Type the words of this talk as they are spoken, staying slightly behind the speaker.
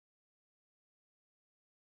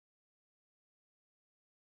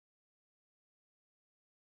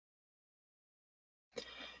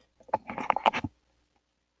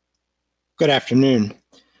Good afternoon.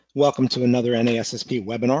 Welcome to another NASSP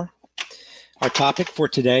webinar. Our topic for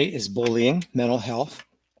today is bullying, mental health,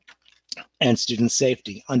 and student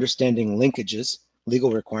safety, understanding linkages, legal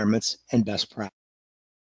requirements, and best practice.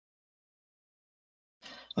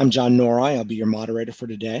 I'm John Norai. I'll be your moderator for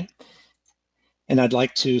today. And I'd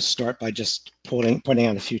like to start by just pointing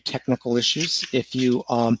out a few technical issues. If you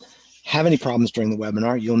have any problems during the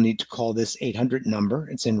webinar, you'll need to call this 800 number.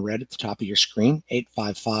 It's in red at the top of your screen,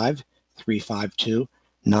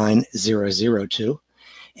 855-352-9002.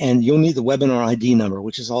 And you'll need the webinar ID number,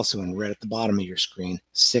 which is also in red at the bottom of your screen,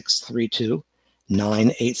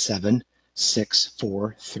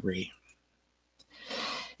 632-987-643.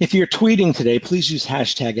 If you're tweeting today, please use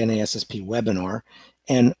hashtag NASSP webinar.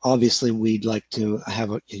 And obviously, we'd like to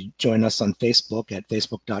have you join us on Facebook at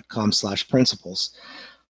facebook.com/principals.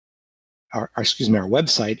 Our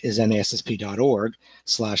website is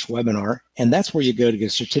nassp.org/webinar, and that's where you go to get a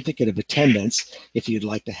certificate of attendance if you'd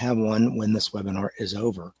like to have one when this webinar is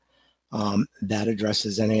over. That address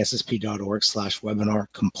is nassp.org/webinar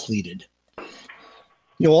completed.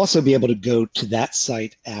 You'll also be able to go to that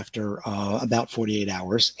site after about 48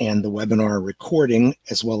 hours, and the webinar recording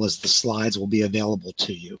as well as the slides will be available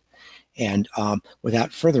to you. And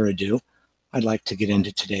without further ado, I'd like to get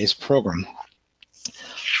into today's program.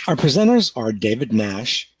 Our presenters are David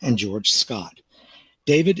Nash and George Scott.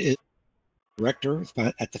 David is Director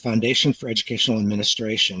at the Foundation for Educational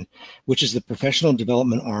Administration, which is the professional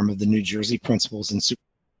development arm of the New Jersey Principals and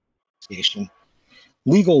Superintendents Association.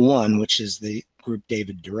 Legal One, which is the group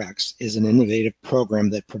David directs, is an innovative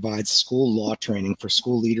program that provides school law training for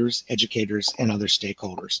school leaders, educators, and other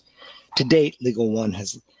stakeholders. To date, Legal One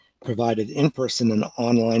has provided in-person and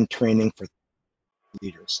online training for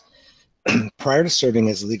leaders. Prior to serving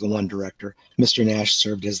as Legal One director, Mr. Nash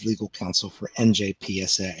served as legal counsel for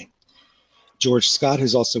NJPSA. George Scott,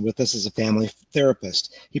 who's also with us, is a family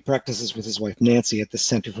therapist. He practices with his wife Nancy at the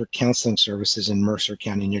Center for Counseling Services in Mercer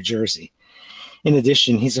County, New Jersey. In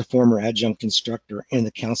addition, he's a former adjunct instructor in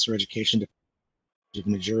the Counselor Education Department of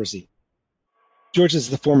New Jersey. George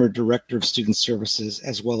is the former Director of Student Services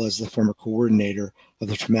as well as the former coordinator of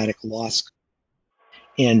the Traumatic Law School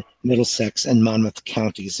in Middlesex and Monmouth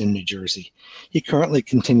counties in New Jersey. He currently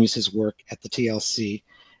continues his work at the TLC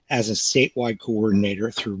as a statewide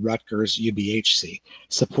coordinator through Rutgers UBHC,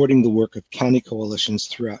 supporting the work of county coalitions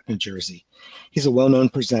throughout New Jersey. He's a well-known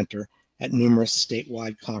presenter at numerous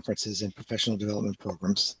statewide conferences and professional development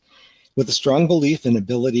programs. With a strong belief in the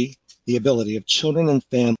ability of children and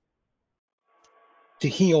families to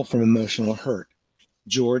heal from emotional hurt,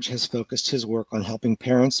 George has focused his work on helping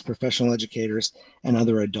parents, professional educators, and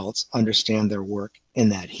other adults understand their work in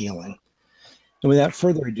that healing. And without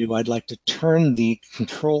further ado, I'd like to turn the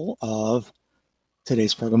control of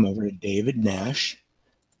today's program over to David Nash.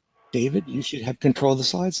 David, you should have control of the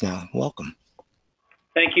slides now. Welcome.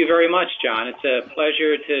 Thank you very much, John. It's a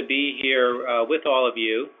pleasure to be here with all of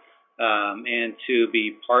you and to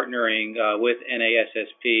be partnering with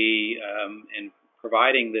NASSP and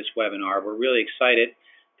providing this webinar. We're really excited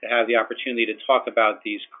to have the opportunity to talk about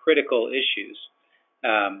these critical issues.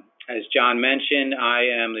 As John mentioned, I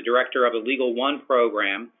am the director of the Legal One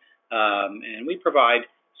program, and we provide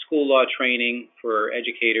school law training for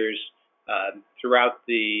educators throughout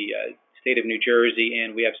the state of New Jersey,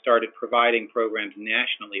 and we have started providing programs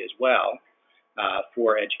nationally as well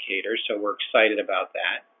for educators, so we're excited about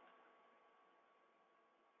that.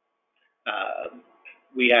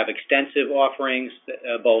 We have extensive offerings,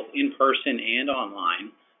 both in person and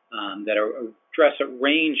online, that address a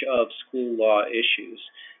range of school law issues.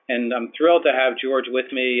 And I'm thrilled to have George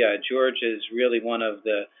with me. George is really one of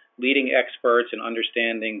the leading experts in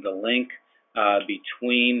understanding the link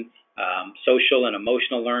between social and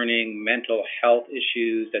emotional learning, mental health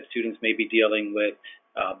issues that students may be dealing with,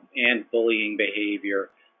 and bullying behavior,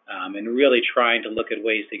 and really trying to look at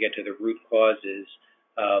ways to get to the root causes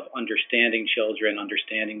of understanding children,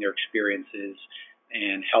 understanding their experiences,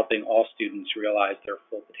 and helping all students realize their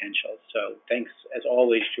full potential. So thanks, as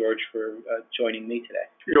always, George, for joining me today.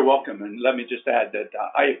 You're welcome. And let me just add that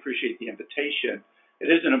I appreciate the invitation.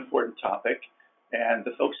 It is an important topic, and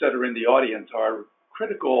the folks that are in the audience are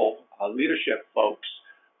critical leadership folks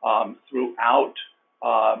throughout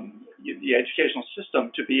the educational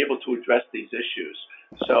system to be able to address these issues.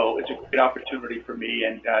 So it's a great opportunity for me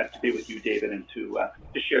and to be with you, David, and to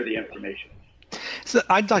share the information. So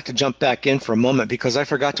I'd like to jump back in for a moment because I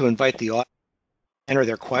forgot to invite the audience enter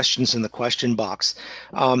their questions in the question box.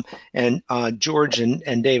 And George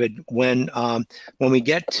and David, when we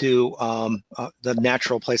get to the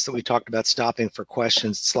natural place that we talked about stopping for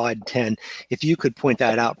questions, slide 10, if you could point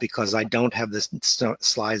that out, because I don't have this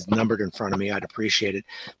slides numbered in front of me, I'd appreciate it.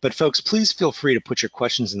 But folks, please feel free to put your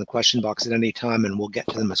questions in the question box at any time, and we'll get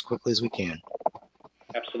to them as quickly as we can.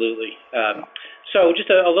 Absolutely. So just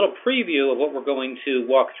a little preview of what we're going to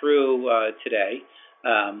walk through today.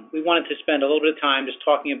 We wanted to spend a little bit of time just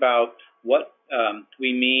talking about what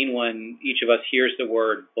we mean when each of us hears the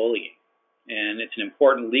word bullying. And it's an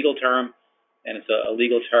important legal term, and it's a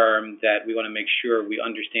legal term that we want to make sure we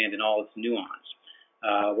understand in all its nuance.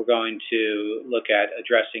 We're going to look at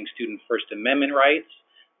addressing student First Amendment rights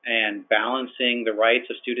and balancing the rights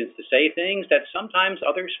of students to say things that sometimes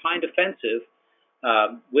others find offensive,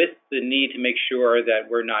 with the need to make sure that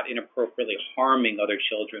we're not inappropriately harming other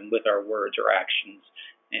children with our words or actions,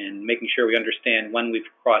 and making sure we understand when we've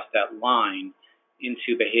crossed that line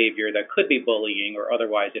into behavior that could be bullying or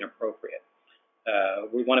otherwise inappropriate.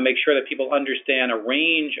 We want to make sure that people understand a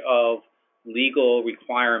range of legal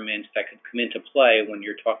requirements that could come into play when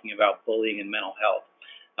you're talking about bullying and mental health.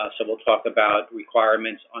 So we'll talk about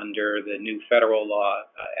requirements under the new federal law,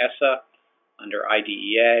 ESSA, under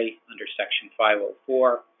IDEA, under Section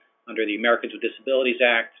 504, under the Americans with Disabilities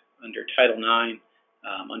Act, under Title IX,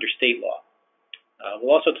 under state law.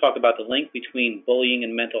 We'll also talk about the link between bullying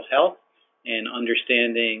and mental health, and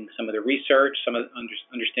understanding some of the research,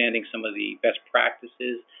 understanding some of the best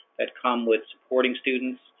practices that come with supporting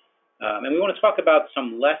students. And we want to talk about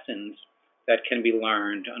some lessons that can be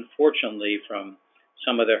learned, unfortunately, from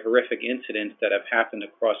some of the horrific incidents that have happened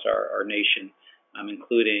across our nation,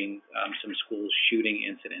 including some school shooting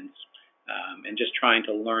incidents, and just trying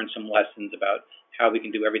to learn some lessons about how we can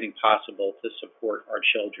do everything possible to support our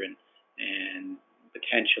children and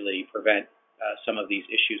potentially prevent some of these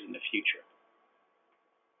issues in the future.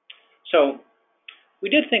 So we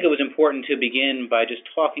did think it was important to begin by just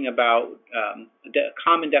talking about a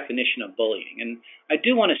common definition of bullying. And I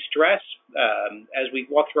do want to stress, as we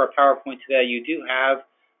walk through our PowerPoint today, you do have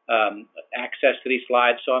access to these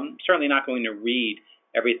slides, so I'm certainly not going to read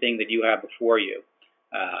everything that you have before you.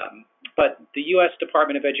 But the U.S.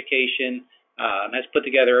 Department of Education has put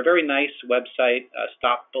together a very nice website,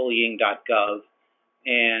 stopbullying.gov,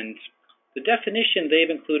 and the definition they've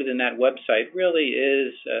included in that website really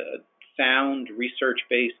is a sound,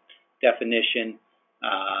 research-based definition,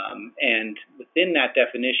 and within that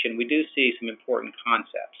definition, we do see some important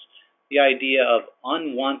concepts. The idea of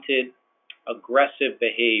unwanted, aggressive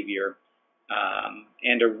behavior,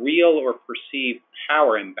 and a real or perceived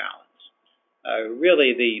power imbalance.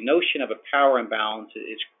 Really, the notion of a power imbalance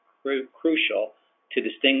is crucial to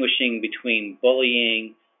distinguishing between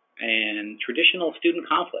bullying and traditional student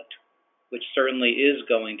conflict, which certainly is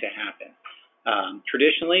going to happen.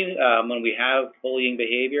 Traditionally, when we have bullying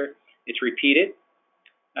behavior, it's repeated,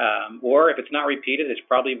 or if it's not repeated, it's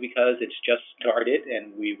probably because it's just started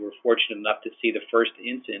and we were fortunate enough to see the first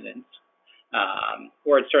incident,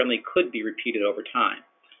 or it certainly could be repeated over time.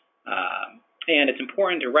 And it's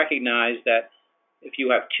important to recognize that if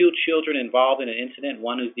you have two children involved in an incident,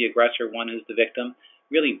 one who's the aggressor, one who's the victim,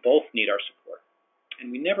 really both need our support.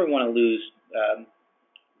 And we never want to lose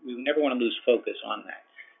focus on that.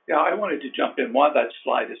 Yeah, I wanted to jump in while that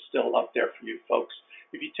slide is still up there for you folks.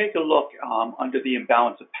 If you take a look under the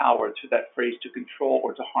imbalance of power to that phrase, to control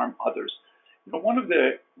or to harm others, one of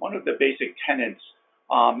the basic tenets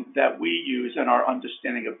that we use in our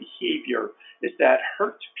understanding of behavior is that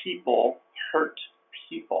hurt people,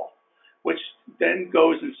 which then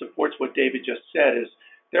goes and supports what David just said, is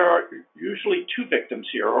there are usually two victims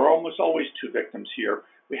here, or almost always two victims here.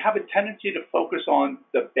 We have a tendency to focus on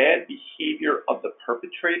the bad behavior of the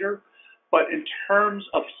perpetrator, but in terms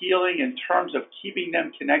of healing, in terms of keeping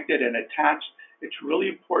them connected and attached, it's really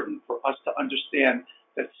important for us to understand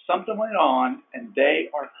that something went on and they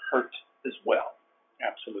are hurt as well.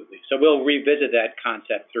 Absolutely. So we'll revisit that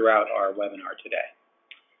concept throughout our webinar today.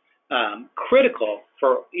 Critical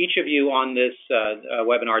for each of you on this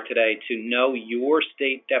webinar today to know your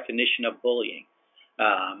state definition of bullying.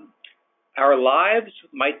 Our lives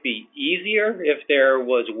might be easier if there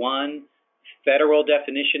was one federal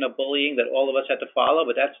definition of bullying that all of us had to follow,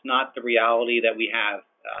 but that's not the reality that we have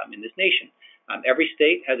in this nation. Every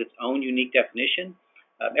state has its own unique definition.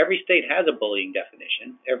 Every state has a bullying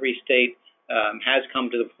definition. Every state has come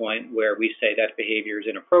to the point where we say that behavior is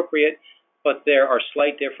inappropriate, but there are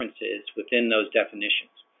slight differences within those definitions.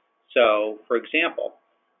 So, for example,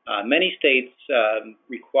 many states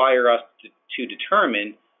require us to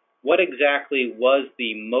determine what exactly was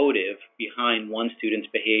the motive behind one student's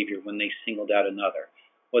behavior when they singled out another?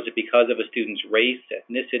 Was it because of a student's race,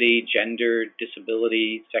 ethnicity, gender,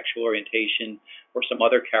 disability, sexual orientation, or some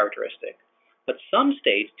other characteristic? But some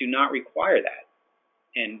states do not require that.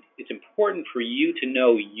 And it's important for you to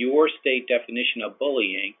know your state definition of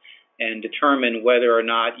bullying and determine whether or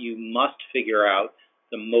not you must figure out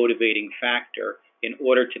the motivating factor in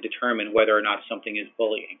order to determine whether or not something is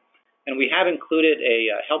bullying. And we have included a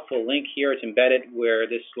helpful link here. It's embedded where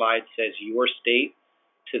this slide says your state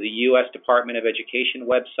to the U.S. Department of Education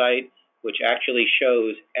website, which actually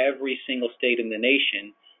shows every single state in the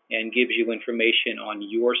nation and gives you information on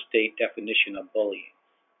your state definition of bullying.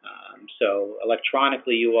 So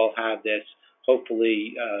electronically, you all have this.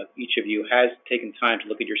 Hopefully, each of you has taken time to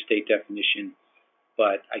look at your state definition,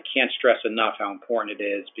 but I can't stress enough how important it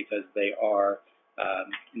is because they are,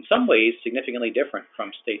 in some ways, significantly different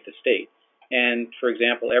from state to state. And for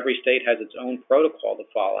example, every state has its own protocol to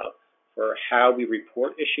follow for how we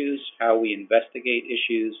report issues, how we investigate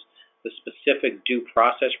issues, the specific due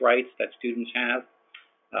process rights that students have.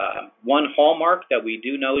 One hallmark that we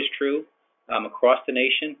do know is true across the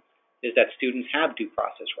nation is that students have due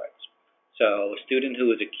process rights. So a student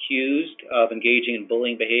who is accused of engaging in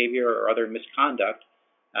bullying behavior or other misconduct,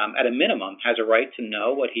 at a minimum, has a right to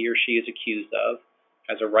know what he or she is accused of,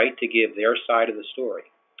 has a right to give their side of the story.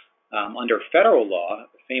 Under federal law,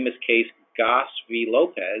 the famous case Goss v.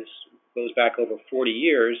 Lopez, goes back over 40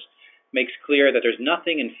 years, makes clear that there's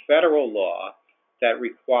nothing in federal law that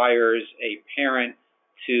requires a parent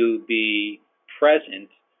to be present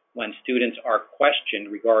when students are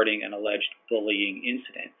questioned regarding an alleged bullying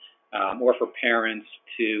incident, or for parents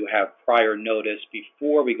to have prior notice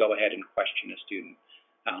before we go ahead and question a student.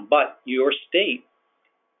 But your state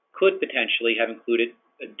could potentially have included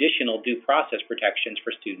additional due process protections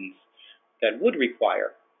for students that would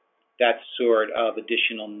require that sort of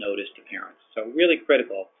additional notice to parents. So really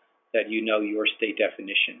critical that you know your state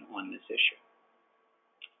definition on this issue.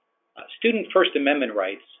 Student First Amendment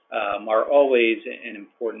rights are always an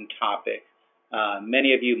important topic.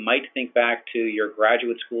 Many of you might think back to your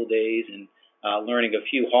graduate school days and learning a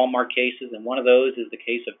few hallmark cases, and one of those is the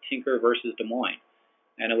case of Tinker versus Des Moines.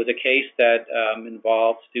 And it was a case that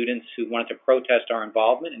involved students who wanted to protest our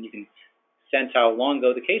involvement, and you can sense how long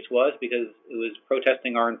ago the case was because it was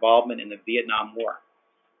protesting our involvement in the Vietnam War.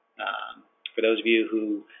 For those of you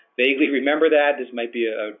who vaguely remember that, this might be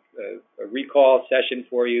a recall session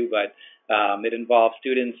for you, but it involved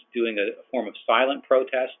students doing a form of silent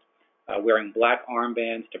protest, wearing black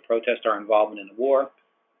armbands to protest our involvement in the war.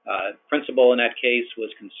 Principal in that case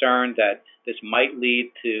was concerned that this might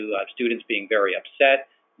lead to students being very upset,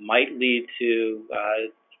 might lead to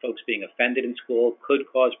folks being offended in school, could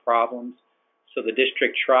cause problems. So the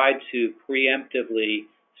district tried to preemptively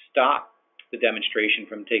stop the demonstration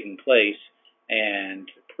from taking place and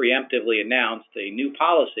preemptively announced a new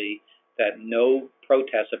policy that no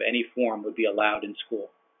protests of any form would be allowed in school.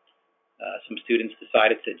 Some students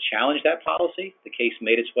decided to challenge that policy. The case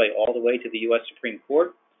made its way all the way to the U.S. Supreme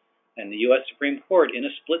Court, and the U.S. Supreme Court, in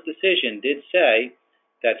a split decision, did say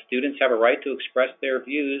that students have a right to express their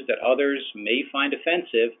views that others may find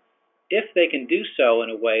offensive if they can do so in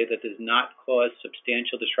a way that does not cause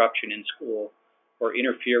substantial disruption in school or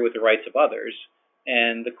interfere with the rights of others.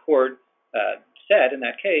 And the court said in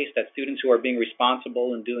that case that students who are being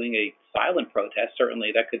responsible in doing a silent protest,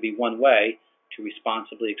 certainly that could be one way to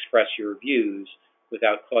responsibly express your views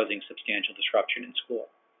without causing substantial disruption in school.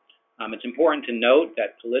 It's important to note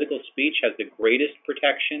that political speech has the greatest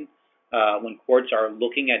protection when courts are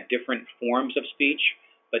looking at different forms of speech,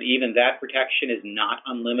 but even that protection is not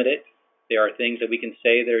unlimited. There are things that we can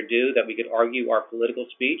say or do that we could argue are political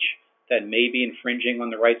speech that may be infringing on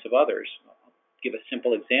the rights of others. I'll give a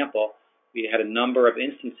simple example. We had a number of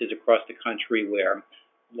instances across the country where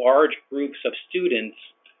large groups of students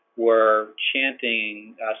were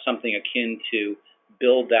chanting something akin to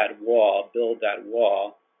build that wall,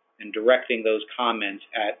 and directing those comments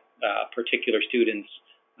at particular students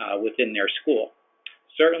within their school.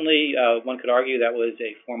 Certainly, one could argue that was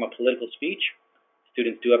a form of political speech.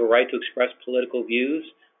 Students do have a right to express political views,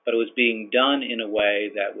 but it was being done in a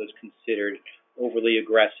way that was considered overly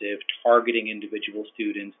aggressive, targeting individual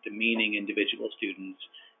students, demeaning individual students,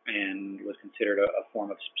 and was considered a form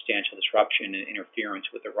of substantial disruption and interference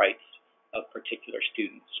with the rights of particular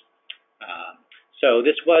students. So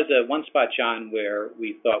this was one spot, John, where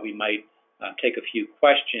we thought we might take a few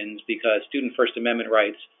questions because student First Amendment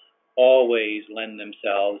rights always lend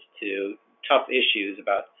themselves to tough issues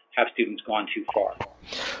about have students gone too far.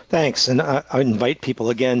 Thanks. And I invite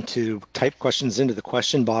people again to type questions into the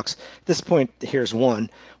question box. At this point, here's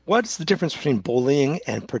one. What's the difference between bullying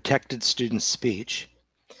and protected student speech?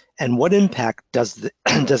 And what impact does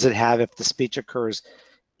does it have if the speech occurs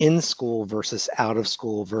in school versus out of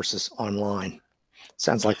school versus online?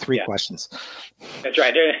 Sounds like three Yeah, questions. that's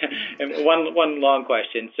right. And one long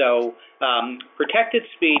question. So protected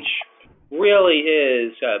speech really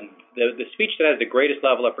is the speech that has the greatest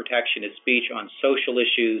level of protection is speech on social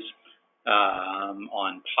issues,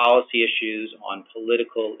 on policy issues, on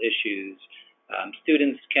political issues.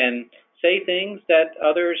 Students can say things that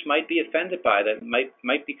others might be offended by, that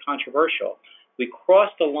might be controversial. We cross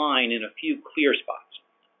the line in a few clear spots.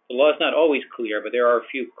 The law is not always clear, but there are a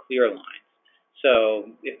few clear lines. So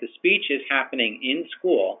if the speech is happening in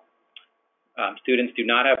school, students do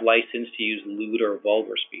not have license to use lewd or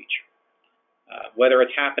vulgar speech. Whether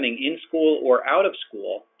it's happening in school or out of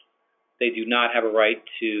school, they do not have a right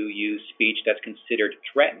to use speech that's considered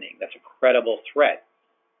threatening, that's a credible threat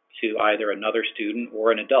to either another student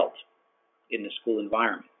or an adult in the school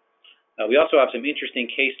environment. We also have some interesting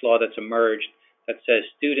case law that's emerged that says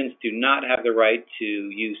students do not have the right to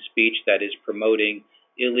use speech that is promoting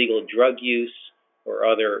illegal drug use or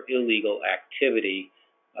other illegal activity.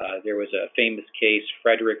 There was a famous case,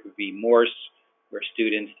 Frederick v. Morse, where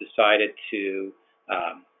students decided to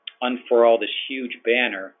unfurl this huge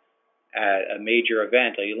banner at a major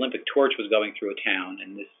event. The Olympic torch was going through a town,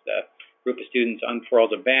 and this group of students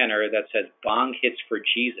unfurls a banner that says "Bong hits for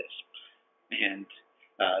Jesus," and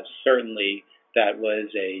certainly that was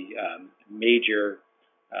a major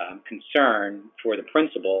concern for the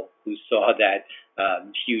principal, who saw that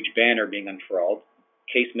huge banner being unfurled.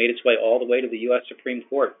 Case made its way all the way to the U.S. Supreme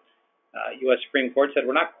Court. U.S. Supreme Court said,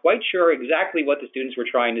 we're not quite sure exactly what the students were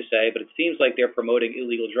trying to say, but it seems like they're promoting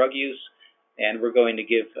illegal drug use, and we're going to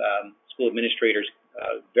give school administrators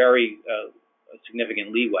very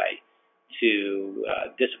significant leeway to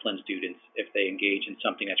discipline students if they engage in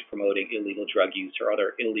something that's promoting illegal drug use or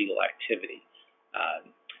other illegal activity.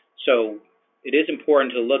 So it is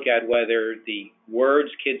important to look at whether the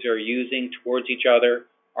words kids are using towards each other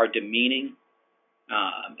are demeaning.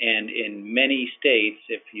 And in many states,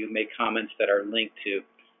 if you make comments that are linked to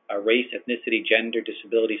race, ethnicity, gender,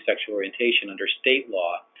 disability, sexual orientation under state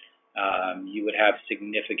law, you would have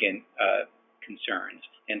significant concerns.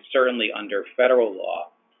 And certainly under federal law,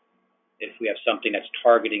 if we have something that's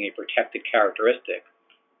targeting a protected characteristic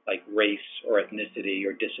like race or ethnicity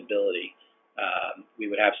or disability, we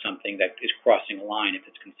would have something that is crossing a line if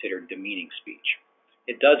it's considered demeaning speech.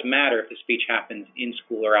 It does matter if the speech happens in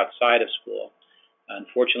school or outside of school.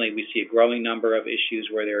 Unfortunately, we see a growing number of issues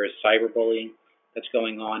where there is cyberbullying that's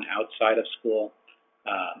going on outside of school.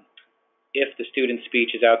 If the student's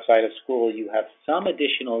speech is outside of school, you have some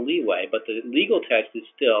additional leeway, but the legal test is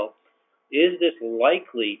still, is this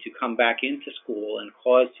likely to come back into school and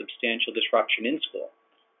cause substantial disruption in school?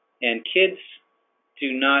 And kids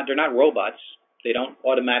they're not robots. They don't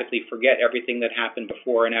automatically forget everything that happened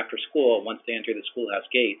before and after school once they enter the schoolhouse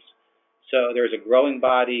gates. So there's a growing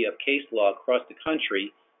body of case law across the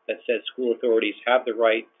country that says school authorities have the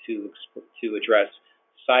right to address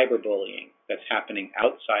cyberbullying that's happening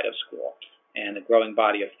outside of school, and a growing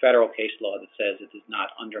body of federal case law that says it does not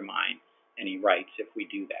undermine any rights if we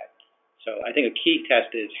do that. So I think a key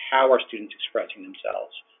test is, how are students expressing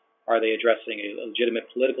themselves? Are they addressing a legitimate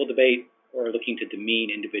political debate or looking to demean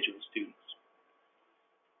individual students?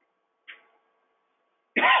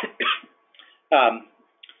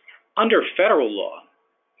 Under federal law,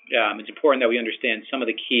 it's important that we understand some of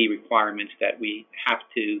the key requirements that we have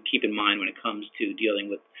to keep in mind when it comes to dealing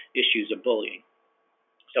with issues of bullying.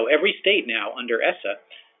 So every state now under ESSA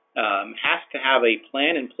has to have a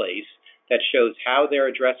plan in place that shows how they're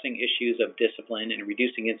addressing issues of discipline and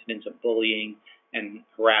reducing incidents of bullying and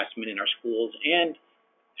harassment in our schools, and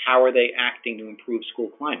how are they acting to improve school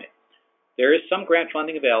climate. There is some grant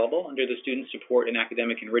funding available under the Student Support and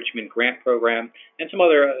Academic Enrichment Grant Program, and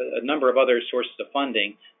a number of other sources of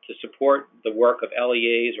funding to support the work of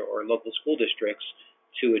LEAs or local school districts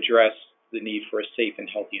to address the need for a safe and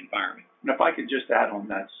healthy environment. And if I could just add on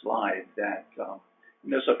that slide that,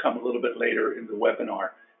 and this will come a little bit later in the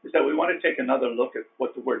webinar, is that we want to take another look at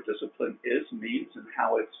what the word discipline means, and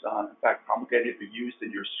how it's in fact promulgated or used in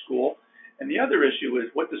your school. And the other issue is,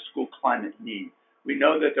 what does school climate need? We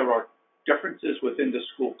know that there are differences within the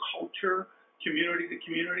school culture, community to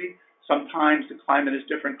community. Sometimes the climate is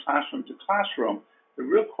different classroom to classroom. The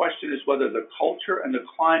real question is whether the culture and the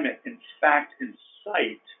climate in fact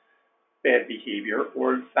incite bad behavior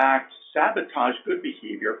or in fact sabotage good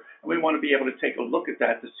behavior. And we want to be able to take a look at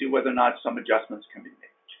that to see whether or not some adjustments can be made.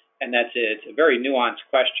 And it's a very nuanced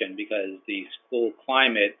question, because the school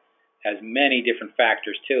climate has many different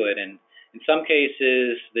factors to it, and In some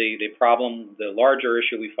cases, the problem, the larger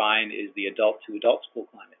issue we find is the adult-to-adult school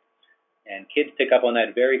climate. And kids pick up on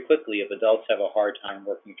that very quickly if adults have a hard time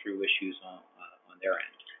working through issues on their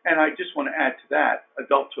end. And I just want to add to that,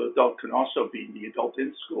 adult to adult can also be the adult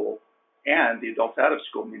in school and the adults out of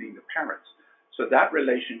school, meaning the parents. So that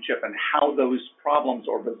relationship and how those problems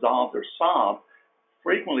are resolved or solved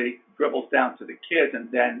frequently dribbles down to the kids and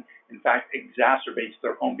then, in fact, exacerbates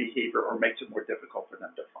their own behavior or makes it more difficult for them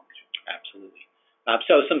to function. Absolutely.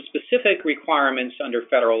 So some specific requirements under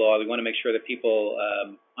federal law we want to make sure that people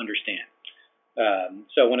understand.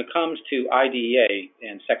 So when it comes to IDEA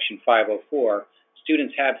and Section 504,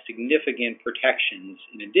 students have significant protections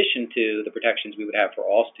in addition to the protections we would have for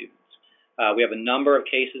all students. We have a number of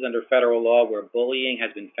cases under federal law where bullying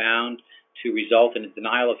has been found to result in a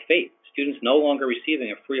denial of faith. Students no longer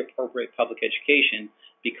receiving a free, appropriate public education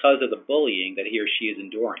because of the bullying that he or she is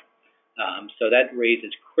enduring. So that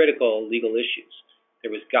raises critical legal issues.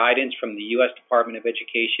 There was guidance from the U.S. Department of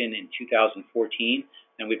Education in 2014,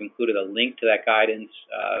 and we've included a link to that guidance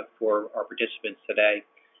for our participants today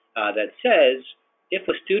that says if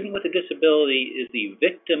a student with a disability is the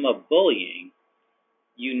victim of bullying,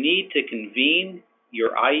 you need to convene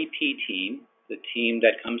your IEP team, the team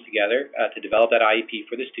that comes together to develop that IEP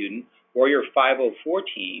for the student, or your 504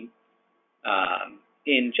 team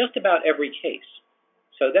in just about every case.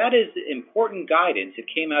 So that is important guidance. It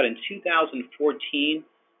came out in 2014.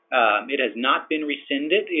 It has not been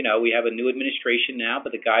rescinded. You know, we have a new administration now,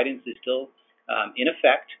 but the guidance is still in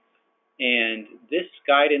effect. And this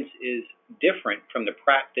guidance is different from the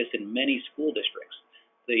practice in many school districts.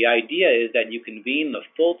 The idea is that you convene the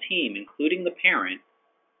full team, including the parent,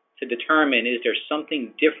 to determine, is there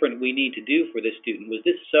something different we need to do for this student? Was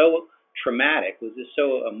this so traumatic? Was this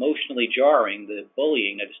so emotionally jarring, the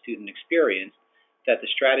bullying that a student experienced, that the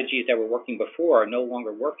strategies that were working before are no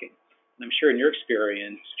longer working? And I'm sure in your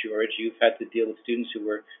experience, George, you've had to deal with students who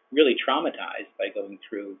were really traumatized by going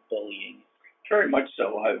through bullying. Very much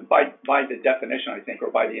so. By the definition, I think,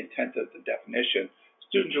 or by the intent of the definition,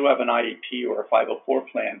 students who have an IEP or a 504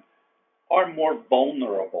 plan are more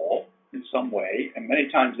vulnerable in some way, and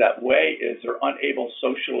many times that way is they're unable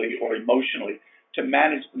socially or emotionally to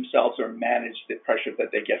manage themselves or manage the pressure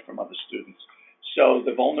that they get from other students. So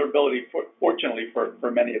the vulnerability, fortunately for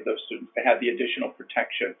many of those students, they have the additional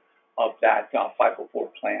protection of that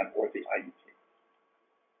 504 plan or the IEP.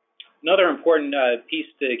 Another important piece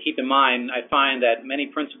to keep in mind, I find that many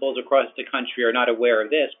principals across the country are not aware of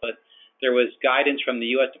this, but there was guidance from the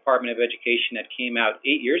U.S. Department of Education that came out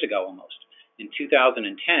 8 years ago almost, in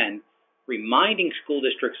 2010, reminding school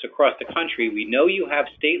districts across the country, we know you have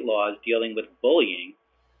state laws dealing with bullying,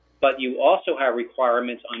 but you also have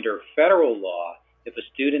requirements under federal law if a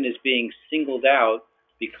student is being singled out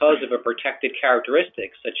because of a protected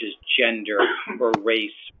characteristic such as gender or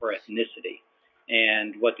race or ethnicity.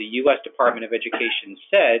 And what the U.S. Department of Education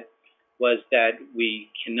said was that we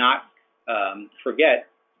cannot forget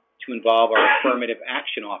to involve our affirmative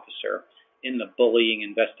action officer in the bullying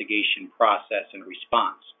investigation process and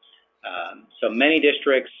response. So many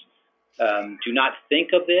districts do not think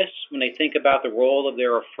of this when they think about the role of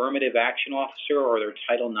their affirmative action officer or their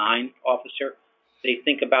Title IX officer. They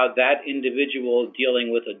think about that individual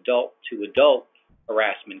dealing with adult-to-adult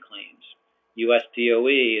harassment claims.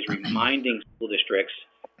 USDOE is reminding school districts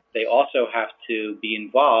they also have to be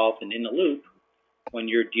involved and in the loop when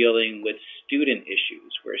you're dealing with student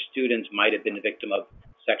issues, where students might have been the victim of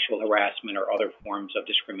sexual harassment or other forms of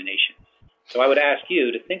discrimination. So I would ask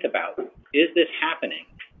you to think about, is this happening?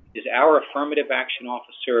 Is our affirmative action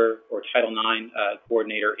officer or Title IX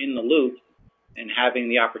coordinator in the loop and having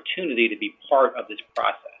the opportunity to be part of this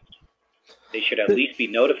process? They should at least be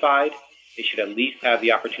notified. They should at least have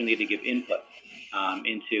the opportunity to give input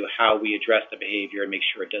into how we address the behavior and make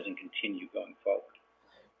sure it doesn't continue going forward.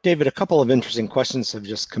 David, a couple of interesting questions have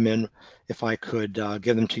just come in, if I could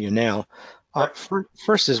give them to you now.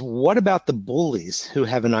 First is, what about the bullies who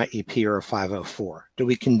have an IEP or a 504? Do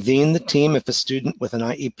we convene the team if a student with an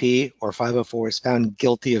IEP or 504 is found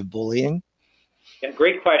guilty of bullying? Yeah,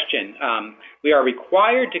 great question. We are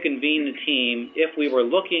required to convene the team if we were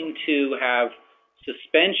looking to have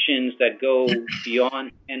suspensions that go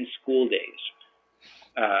beyond 10 school days.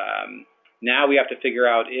 Now we have to figure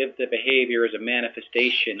out if the behavior is a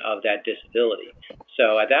manifestation of that disability.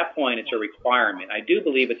 So at that point, it's a requirement. I do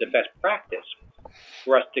believe it's a best practice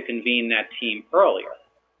for us to convene that team earlier.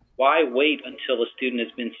 Why wait until a student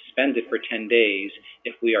has been suspended for 10 days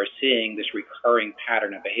if we are seeing this recurring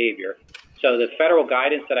pattern of behavior? So the federal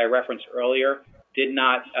guidance that I referenced earlier did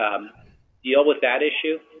not deal with that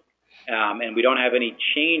issue. and we don't have any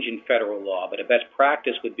change in federal law, but a best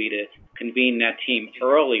practice would be to convene that team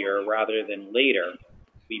earlier rather than later.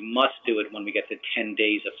 We must do it when we get to 10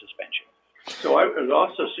 days of suspension. So I would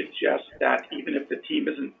also suggest that even if the team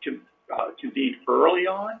isn't convened early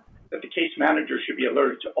on, that the case manager should be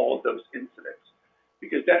alerted to all of those incidents,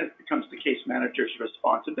 because then it becomes the case manager's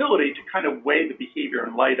responsibility to kind of weigh the behavior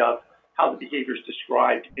in light of how the behavior is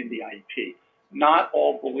described in the IEP. Not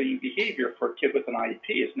all bullying behavior for a kid with an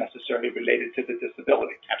IEP is necessarily related to the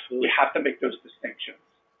disability. Absolutely. We have to make those distinctions.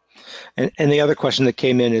 And the other question that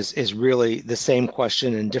came in is really the same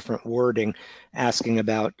question in different wording, asking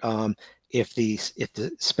about if the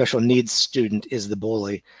special needs student is the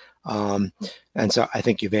bully. And so I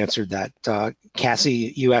think you've answered that.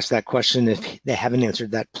 Cassie, you asked that question. If they haven't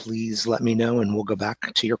answered that, please let me know, and we'll go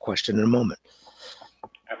back to your question in a moment.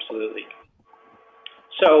 Absolutely.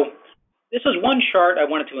 So this is one chart I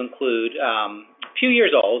wanted to include, a few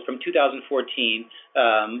years old, from 2014,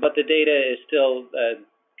 but the data is still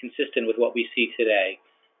consistent with what we see today.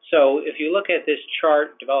 So if you look at this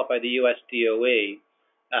chart developed by the US DOE,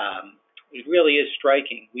 it really is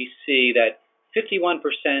striking. We see that 51%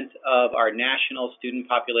 of our national student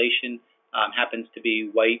population happens to be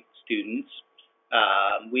white students.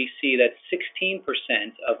 We see that 16%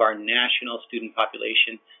 of our national student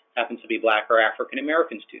population happens to be Black or African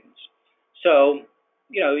American students. So,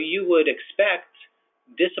 you would expect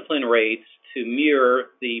discipline rates to mirror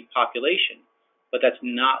the population, but that's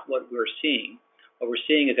not what we're seeing. What we're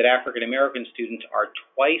seeing is that African American students are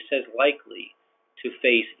twice as likely to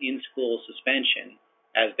face in-school suspension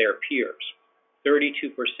as their peers.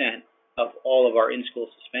 32% of all of our in-school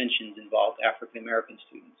suspensions involved African American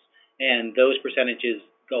students. And those percentages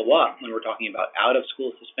go up when we're talking about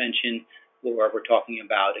out-of-school suspension, or we're talking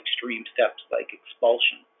about extreme steps like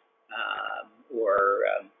expulsion or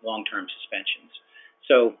long-term suspensions.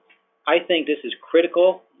 So I think this is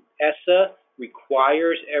critical. ESSA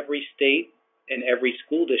requires every state and every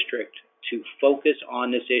school district to focus on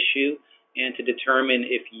this issue and to determine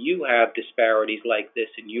if you have disparities like this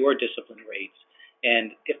in your discipline rates,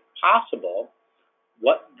 and if possible,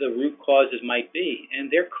 what the root causes might be. And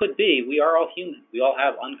there could be. We are all human. We all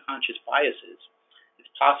have unconscious biases. It's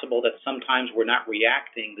possible that sometimes we're not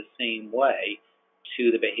reacting the same way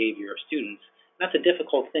to the behavior of students. That's a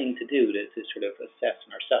difficult thing to do, to sort of assess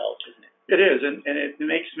in ourselves, isn't it? It is, and it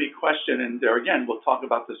makes me question, and there again, we'll talk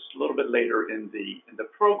about this a little bit later in the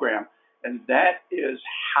program, and that is,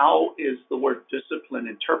 how is the word discipline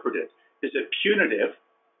interpreted? Is it punitive,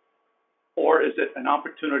 or is it an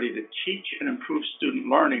opportunity to teach and improve student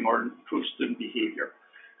learning or improve student behavior?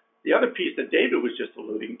 The other piece that David was just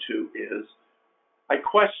alluding to is, I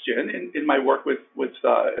question in my work with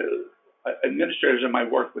administrators and my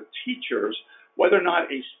work with teachers, whether or not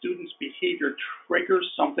a student's behavior triggers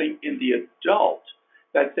something in the adult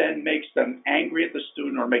that then makes them angry at the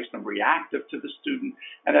student or makes them reactive to the student.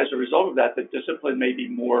 And as a result of that, the discipline may be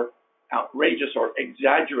more outrageous or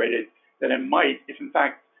exaggerated than it might if, in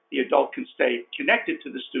fact, the adult can stay connected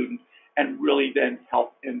to the student and really then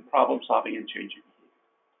help in problem solving and changing behavior.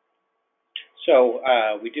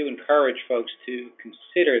 So we do encourage folks to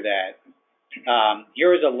consider that.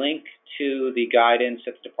 Here is a link to the guidance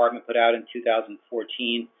that the department put out in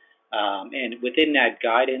 2014. And within that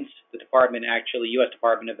guidance, the department actually, U.S.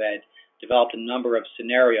 Department of Ed, developed a number of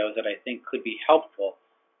scenarios that I think could be helpful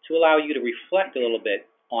to allow you to reflect a little bit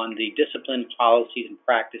on the discipline policies and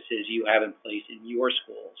practices you have in place in your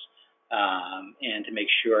schools, and to make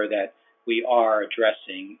sure that we are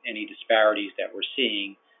addressing any disparities that we're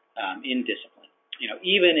seeing in discipline.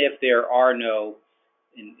 Even if there are no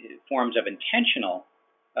forms of intentional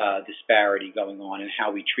disparity going on in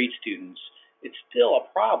how we treat students, it's still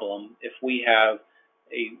a problem if we have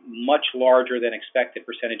a much larger than expected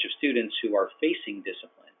percentage of students who are facing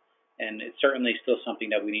discipline. And it's certainly still something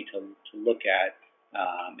that we need to look at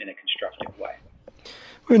in a constructive way.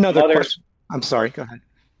 Another question. I'm sorry, go ahead.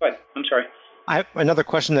 Go ahead. I'm sorry. I have another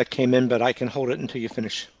question that came in, but I can hold it until you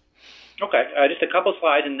finish. Okay, just a couple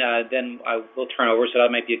slides, and then I will turn over, so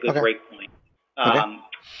that might be a good break point. A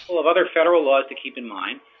couple of other federal laws to keep in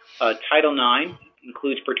mind. Title IX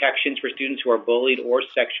includes protections for students who are bullied or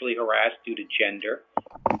sexually harassed due to gender.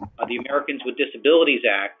 The Americans with Disabilities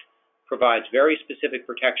Act provides very specific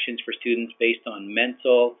protections for students based on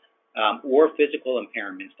mental or physical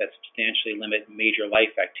impairments that substantially limit major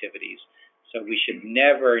life activities. So we should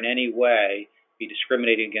never in any way be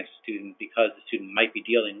discriminating against a student because the student might be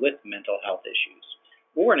dealing with mental health issues,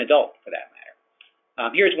 or an adult for that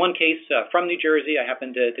matter. Here's one case from New Jersey. I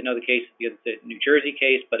happen to know the case, the New Jersey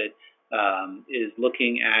case, but it is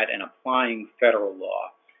looking at and applying federal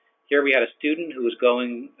law. Here we had a student who was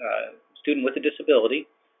student with a disability,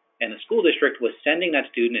 and the school district was sending that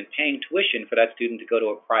student and paying tuition for that student to go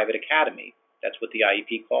to a private academy. That's what the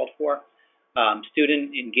IEP called for.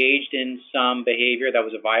 Student engaged in some behavior that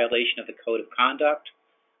was a violation of the code of conduct.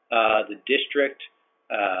 The district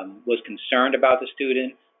was concerned about the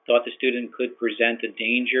student, thought the student could present a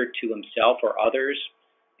danger to himself or others,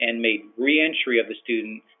 and made re-entry of the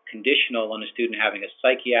student conditional on the student having a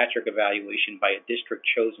psychiatric evaluation by a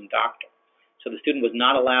district-chosen doctor. So the student was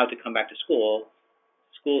not allowed to come back to school.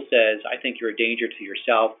 School says, I think you're a danger to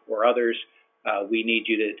yourself or others. We need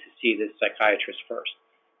you to see this psychiatrist first.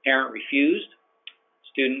 Parent refused.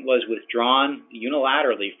 Student was withdrawn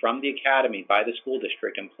unilaterally from the academy by the school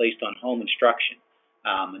district and placed on home instruction.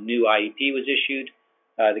 A new IEP was issued.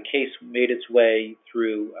 The case made its way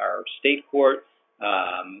through our state court,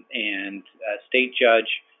 and a state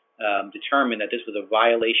judge determined that this was a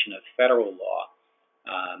violation of federal law.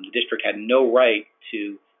 The district had no right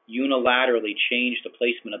to unilaterally change the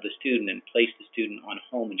placement of the student and place the student on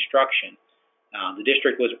home instruction. The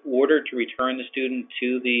district was ordered to return the student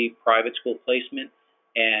to the private school placement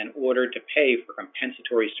and ordered to pay for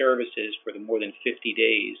compensatory services for the more than 50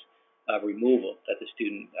 days of removal that the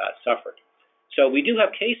student suffered. So we do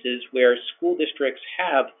have cases where school districts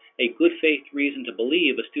have a good faith reason to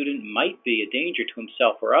believe a student might be a danger to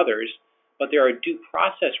himself or others, but there are due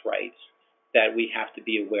process rights that we have to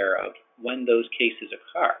be aware of when those cases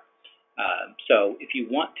occur. So if you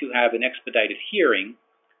want to have an expedited hearing,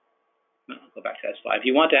 I'll go back to that slide. If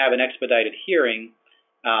you want to have an expedited hearing,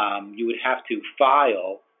 you would have to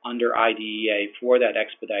file under IDEA for that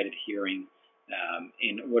expedited hearing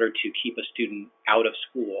in order to keep a student out of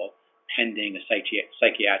school pending a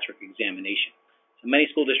psychiatric examination. So many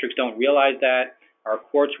school districts don't realize that. Our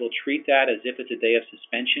courts will treat that as if it's a day of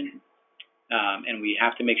suspension, and we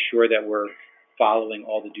have to make sure that we're following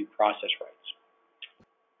all the due process rights.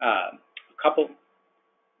 A couple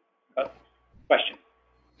questions.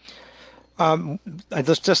 I'd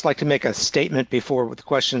just like to make a statement before with the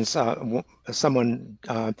questions. Someone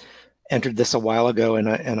entered this a while ago, and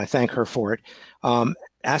I thank her for it,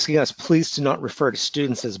 asking us please do not refer to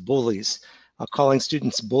students as bullies. Calling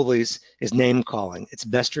students bullies is name calling. It's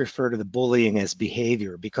best to refer to the bullying as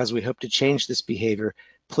behavior. Because we hope to change this behavior,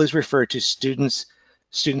 please refer to students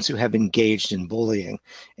who have engaged in bullying.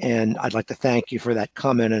 And I'd like to thank you for that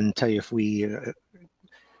comment and tell you if we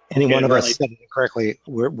any one of us said it incorrectly,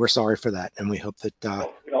 we're sorry for that, and we hope that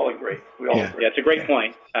we all agree. We all agree. Yeah, it's a great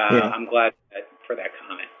point. I'm glad for that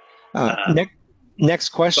comment. Next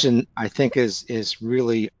question, I think, is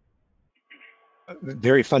really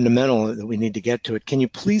very fundamental that we need to get to it. Can you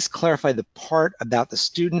please clarify the part about the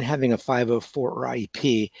student having a 504 or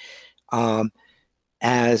IEP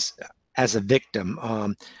as a victim?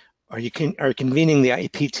 Are you convening the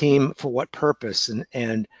IEP team for what purpose,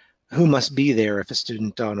 and who must be there if a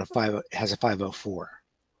student has a 504?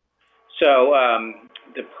 So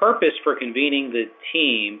the purpose for convening the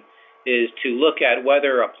team is to look at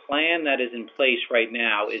whether a plan that is in place right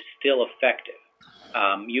now is still effective.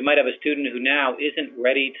 You might have a student who now isn't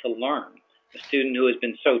ready to learn, a student who has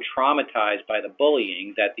been so traumatized by the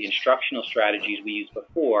bullying that the instructional strategies we used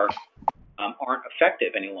before aren't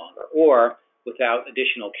effective any longer, or without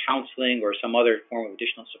additional counseling or some other form of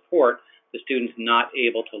additional support, the student's not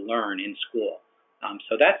able to learn in school.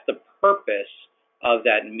 So that's the purpose of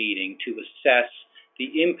that meeting, to assess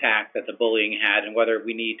the impact that the bullying had and whether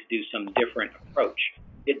we need to do some different approach.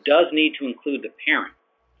 It does need to include the parent.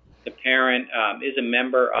 The parent is a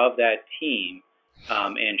member of that team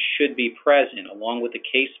and should be present along with the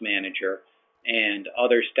case manager and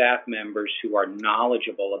other staff members who are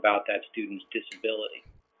knowledgeable about that student's disability.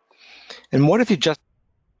 And what if you just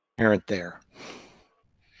parent there?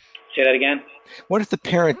 Say that again? What if the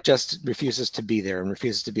parent just refuses to be there and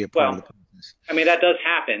refuses to be a part of the process? I mean, that does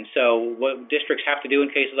happen. So what districts have to do in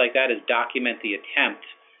cases like that is document the attempt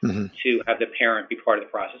to have the parent be part of the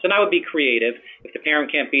process. And I would be creative. If the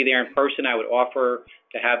parent can't be there in person, I would offer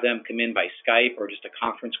to have them come in by Skype or just a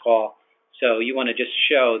conference call. So you want to just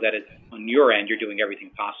show that on your end, you're doing everything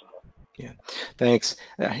possible. Yeah, thanks.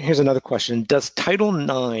 Here's another question. Does Title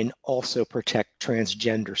IX also protect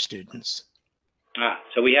transgender students?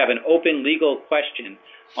 So we have an open legal question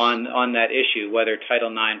on that issue, whether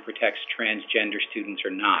Title IX protects transgender students or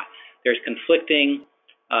not. There's conflicting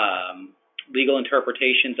legal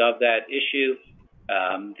interpretations of that issue.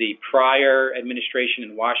 The prior administration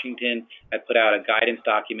in Washington had put out a guidance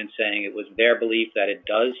document saying it was their belief that it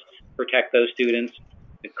does protect those students.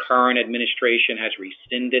 The current administration has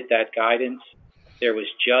rescinded that guidance. There was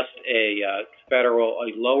just a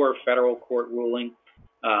lower federal court ruling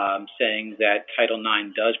saying that Title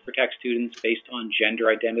IX does protect students based on gender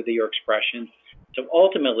identity or expression. So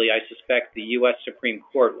ultimately, I suspect the U.S. Supreme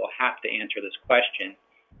Court will have to answer this question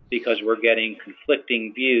because we're getting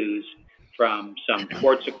conflicting views from some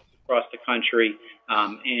courts across the country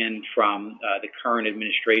and from the current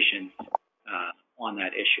administration on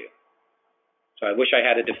that issue. So I wish I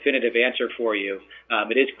had a definitive answer for you.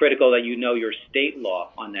 It is critical that you know your state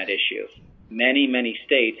law on that issue. Many, many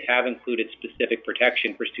states have included specific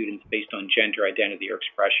protection for students based on gender identity or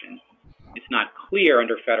expression. It's not clear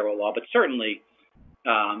under federal law, but certainly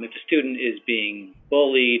if a student is being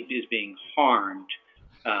bullied, is being harmed,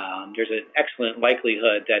 there's an excellent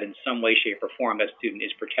likelihood that in some way, shape, or form that student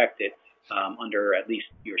is protected under at least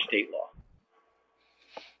your state law.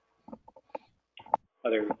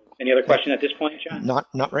 Any other question at this point, John?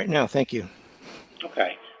 Not right now. Thank you.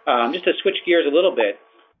 Okay. Just to switch gears a little bit,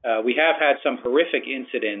 we have had some horrific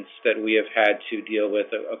incidents that we have had to deal with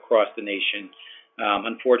across the nation,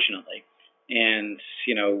 unfortunately. And,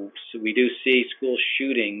 so we do see school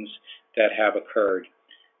shootings that have occurred.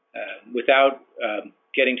 Without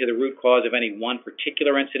getting to the root cause of any one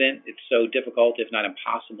particular incident, it's so difficult, if not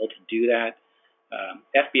impossible, to do that.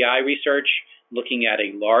 FBI research looking at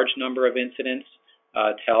a large number of incidents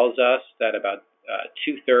tells us that about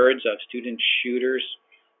 2/3 of student shooters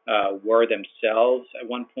were themselves at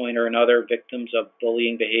one point or another victims of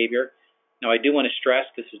bullying behavior. Now, I do want to stress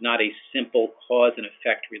this is not a simple cause and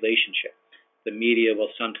effect relationship. The media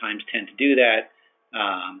will sometimes tend to do that,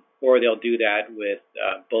 or they'll do that with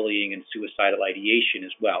bullying and suicidal ideation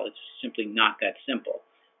as well. It's simply not that simple.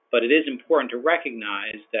 But it is important to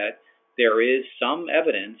recognize that there is some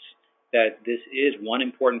evidence that this is one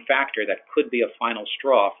important factor that could be a final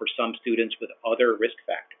straw for some students with other risk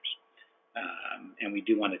factors. And we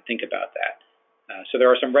do want to think about that. So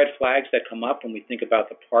there are some red flags that come up when we think about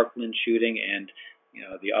the Parkland shooting and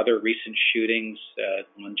the other recent shootings,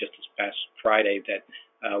 one just this past Friday that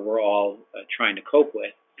we're all trying to cope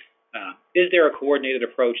with. Is there a coordinated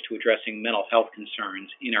approach to addressing mental health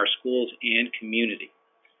concerns in our schools and community?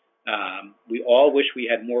 We all wish we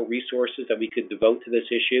had more resources that we could devote to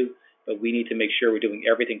this issue, but we need to make sure we're doing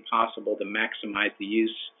everything possible to maximize the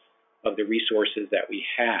use of the resources that we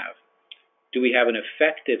have. Do we have an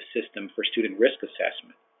effective system for student risk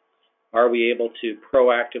assessment? Are we able to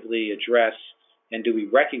proactively address, and do we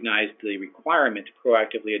recognize the requirement to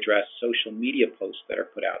proactively address social media posts that are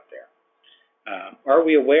put out there? Are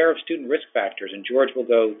we aware of student risk factors? And George will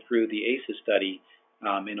go through the ACEs study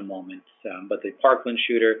in a moment, but the Parkland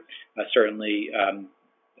shooter certainly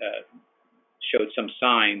showed some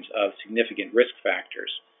signs of significant risk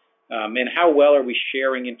factors. And how well are we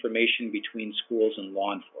sharing information between schools and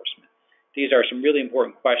law enforcement? These are some really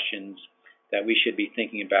important questions that we should be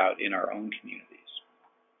thinking about in our own communities.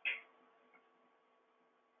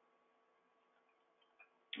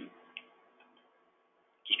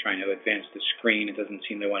 Just trying to advance the screen. It doesn't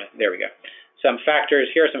seem to want to. There we go. Some factors.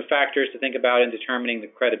 Here are some factors to think about in determining the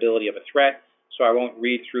credibility of a threat. So I won't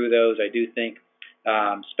read through those. I do think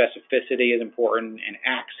specificity is important, and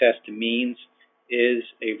access to means is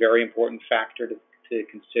a very important factor to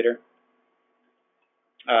consider.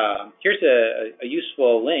 Here's a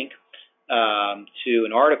useful link to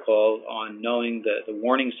an article on knowing the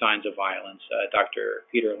warning signs of violence, Dr.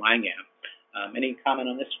 Peter Langham. Any comment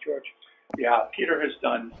on this, George? Yeah, Peter has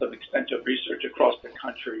done some extensive research across the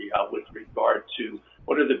country with regard to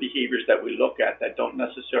what are the behaviors that we look at that don't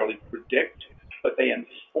necessarily predict, but they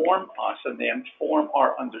inform us and they inform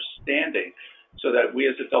our understanding so that we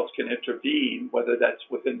as adults can intervene, whether that's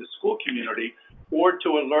within the school community or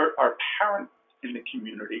to alert our parents in the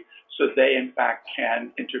community so they, in fact,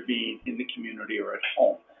 can intervene in the community or at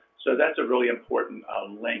home. So that's a really important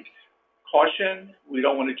link. Caution, we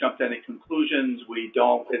don't want to jump to any conclusions.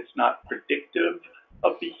 It's not predictive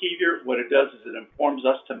of behavior. What it does is it informs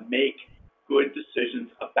us to make good decisions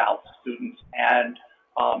about students and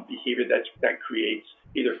behavior that creates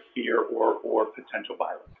either fear or potential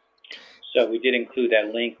violence. So we did include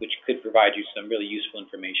that link, which could provide you some really useful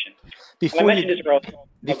information. Before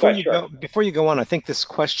you go on, I think this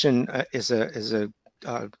question is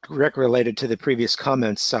directly related to the previous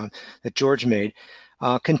comments that George made.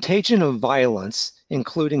 Contagion of violence,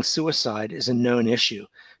 including suicide, is a known issue.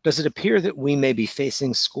 Does it appear that we may be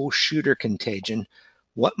facing school shooter contagion?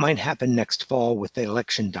 What might happen next fall with the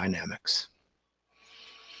election dynamics?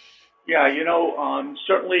 Yeah,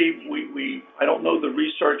 certainly I don't know the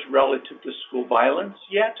research relative to school violence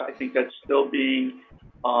yet. I think that's still being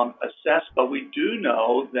assessed, but we do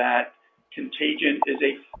know that contagion is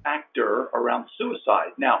a factor around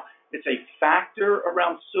suicide. Now, it's a factor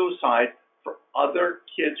around suicide for other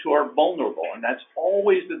kids who are vulnerable, and that's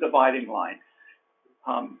always the dividing line.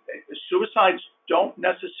 Suicides don't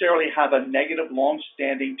necessarily have a negative,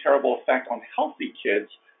 long-standing, terrible effect on healthy kids,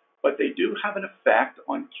 but they do have an effect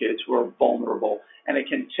on kids who are vulnerable, and it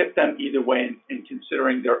can tip them either way in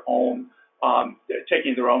considering their own,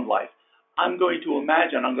 taking their own life. I'm going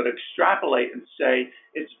to extrapolate and say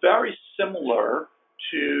it's very similar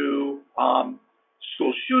to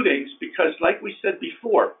school shootings because, like we said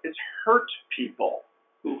before, it's hurt people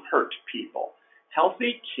who hurt people.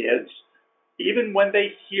 Healthy kids, even when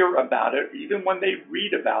they hear about it, even when they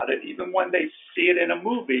read about it, even when they see it in a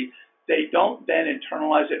movie, they don't then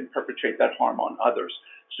internalize it and perpetrate that harm on others.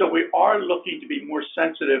 So we are looking to be more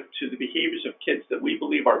sensitive to the behaviors of kids that we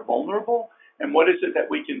believe are vulnerable, and what is it that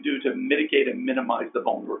we can do to mitigate and minimize the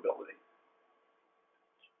vulnerability.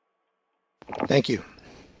 Thank you.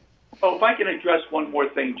 Oh, if I can address one more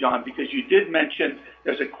thing, John, because you did mention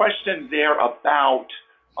there's a question there about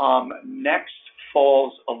next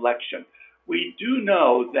fall's election. We do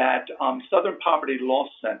know that Southern Poverty Law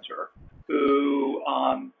Center, who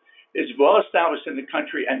is well established in the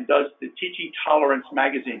country and does the Teaching Tolerance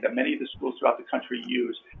magazine that many of the schools throughout the country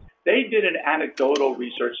use, they did an anecdotal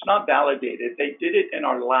research, not validated. They did it in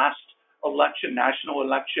our last election, national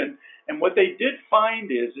election, and what they did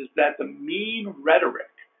find is that the mean rhetoric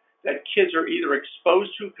that kids are either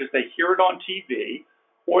exposed to because they hear it on TV,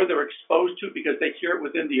 or they're exposed to because they hear it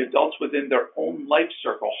within the adults within their own life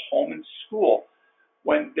circle, home and school.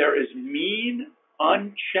 When there is mean,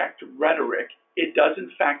 unchecked rhetoric, it does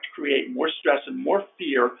in fact create more stress and more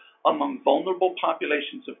fear among vulnerable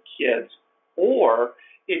populations of kids, or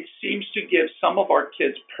it seems to give some of our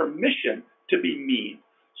kids permission to be mean.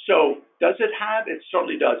 So does it have? It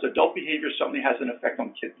certainly does. Adult behavior certainly has an effect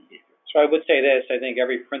on kid behavior. So I would say this, I think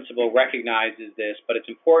every principal recognizes this, but it's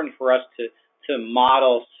important for us to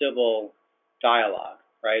model civil dialogue,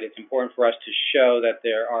 right? It's important for us to show that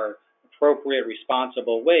there are appropriate,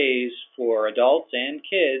 responsible ways for adults and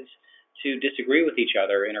kids to disagree with each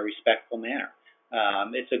other in a respectful manner.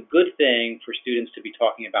 It's a good thing for students to be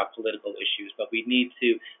talking about political issues, but we need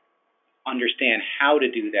to understand how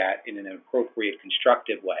to do that in an appropriate,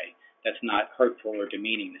 constructive way that's not hurtful or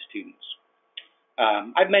demeaning to students.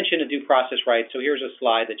 I've mentioned a due process right, so here's a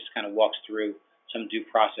slide that just kind of walks through some due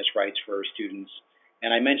process rights for students.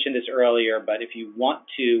 And I mentioned this earlier, but if you want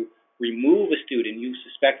to remove a student, you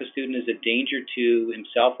suspect the student is a danger to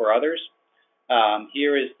himself or others,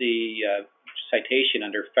 here is the citation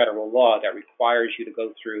under federal law that requires you to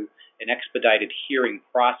go through an expedited hearing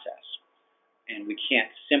process. And we can't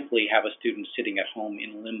simply have a student sitting at home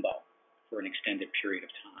in limbo for an extended period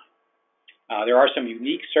of time. There are some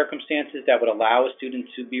unique circumstances that would allow a student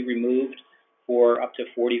to be removed for up to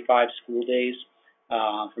 45 school days.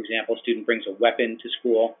 For example, a student brings a weapon to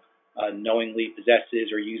school, knowingly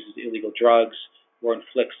possesses or uses illegal drugs, or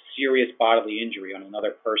inflicts serious bodily injury on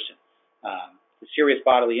another person. The serious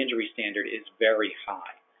bodily injury standard is very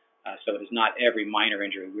high, so it is not every minor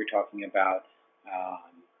injury. We're talking about,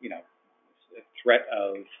 a threat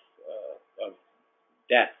of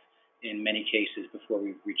death in many cases before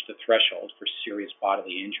we reach the threshold for serious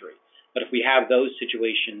bodily injury. But if we have those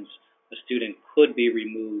situations, a student could be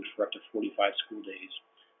removed for up to 45 school days,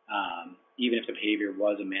 even if the behavior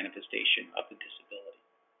was a manifestation of the disability.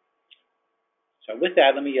 So with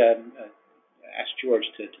that, let me ask George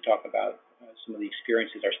to talk about some of the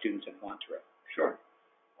experiences our students have gone through. Sure.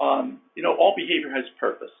 All behavior has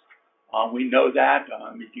purpose. We know that.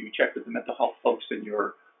 If you check with the mental health folks in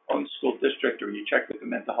your own school district, or you check with the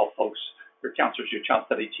mental health folks, your counselors, your child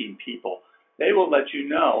study team people, they will let you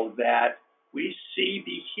know that we see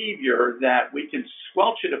behavior that we can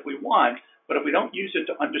squelch it if we want, but if we don't use it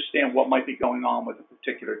to understand what might be going on with a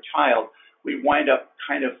particular child, we wind up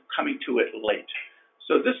kind of coming to it late.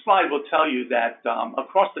 So this slide will tell you that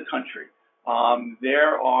across the country,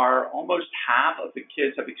 there are almost half of the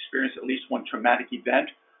kids have experienced at least one traumatic event,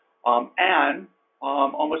 and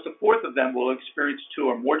almost a fourth of them will experience two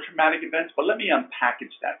or more traumatic events, but let me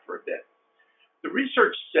unpackage that for a bit. The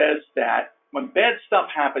research says that when bad stuff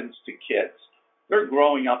happens to kids, they're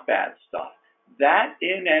growing up bad stuff. That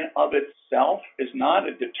in and of itself is not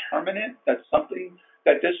a determinant that's something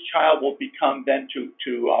that this child will become then to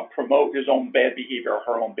promote his own bad behavior or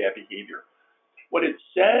her own bad behavior. What it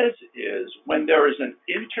says is when there is an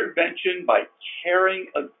intervention by caring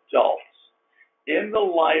adults in the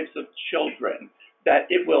lives of children, that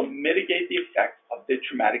it will mitigate the effect of the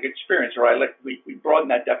traumatic experience, or we broaden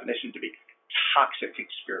that definition to be toxic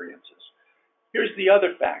experiences. Here's the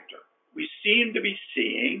other factor. We seem to be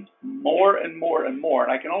seeing more and more and more,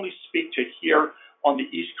 and I can only speak to here on the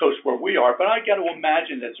East Coast where we are, but I got to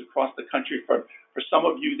imagine that's across the country for some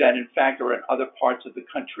of you that in fact are in other parts of the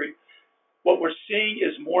country. What we're seeing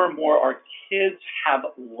is more and more our kids have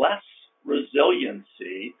less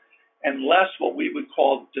resiliency and less what we would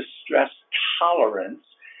call distress tolerance.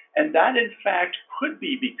 And that in fact could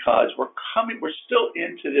be because we're still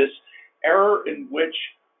into this era in which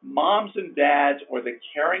moms and dads or the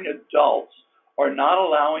caring adults are not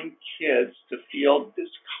allowing kids to feel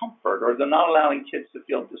discomfort, or they're not allowing kids to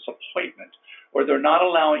feel disappointment, or they're not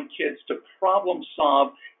allowing kids to problem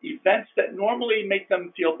solve events that normally make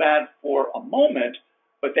them feel bad for a moment,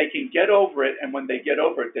 but they can get over it, and when they get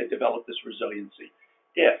over it, they develop this resiliency.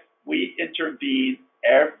 If we intervene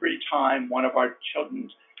every time one of our children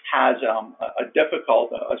has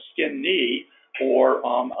a skinned knee or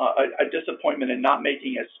a disappointment in not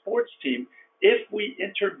making a sports team, if we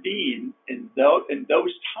intervene in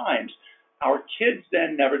those times, our kids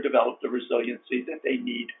then never develop the resiliency that they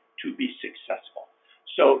need to be successful.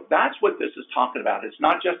 So that's what this is talking about. It's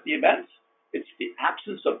not just the events, it's the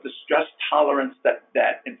absence of the stress tolerance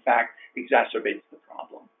that in fact exacerbates the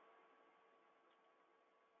problem.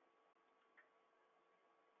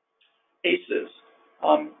 ACEs.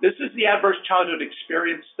 This is the Adverse Childhood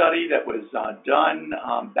Experience study that was done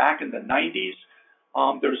back in the 90s.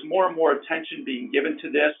 There's more and more attention being given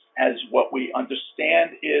to this, as what we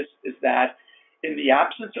understand is that in the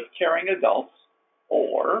absence of caring adults,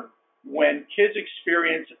 or when kids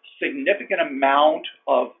experience significant amount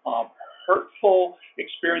of hurtful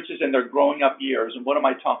experiences in their growing up years, and what am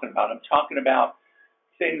I talking about? I'm talking about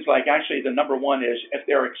things like, actually the number one is if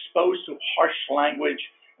they're exposed to harsh language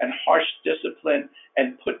and harsh discipline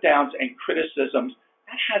and put downs and criticisms,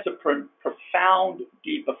 that has a profound,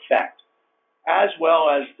 deep effect, as well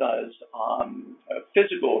as does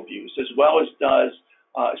physical abuse, as well as does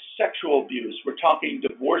sexual abuse. We're talking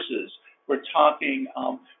divorces. We're talking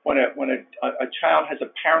when a child has a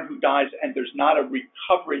parent who dies and there's not a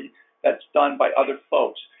recovery that's done by other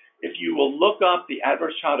folks. If you will look up the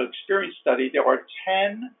Adverse Childhood Experience study, there are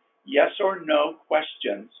 10 yes or no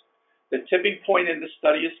questions. The tipping point in the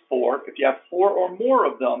study is 4. If you have 4 or more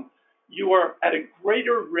of them, you are at a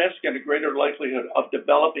greater risk and a greater likelihood of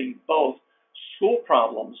developing both school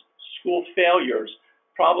problems, school failures,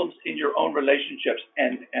 problems in your own relationships,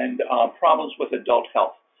 and problems with adult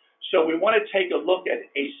health. So we want to take a look at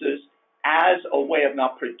ACEs as a way of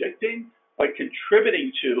not predicting, but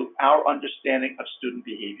contributing to our understanding of student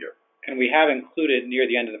behavior. And we have included near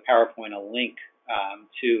the end of the PowerPoint a link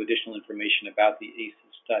to additional information about the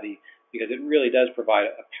ACEs study, because it really does provide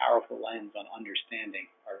a powerful lens on understanding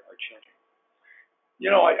our children.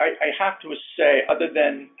 You know, I have to say, other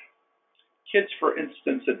than kids, for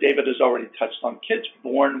instance, that David has already touched on, kids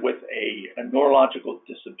born with a neurological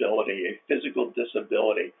disability, a physical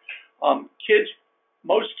disability,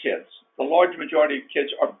 most kids, the large majority of kids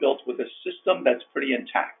are built with a system that's pretty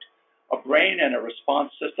intact, a brain and a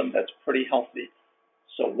response system that's pretty healthy.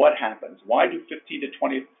 So what happens? Why do 15 to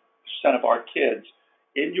 20% of our kids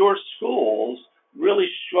in your schools really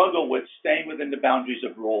struggle with staying within the boundaries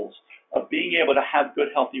of rules, of being able to have good,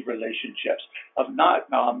 healthy relationships, of not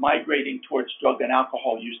migrating towards drug and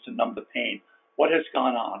alcohol use to numb the pain? What has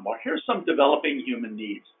gone on? Well, here's some developing human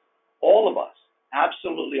needs. All of us,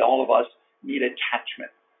 absolutely all of us, need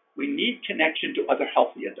attachment. We need connection to other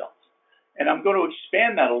healthy adults. And I'm going to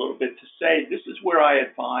expand that a little bit to say this is where I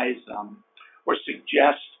advise or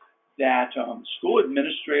suggest that school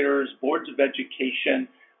administrators, boards of education,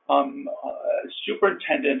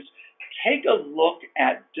 superintendents take a look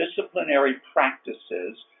at disciplinary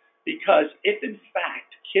practices, because if in fact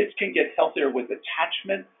kids can get healthier with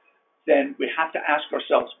attachment, then we have to ask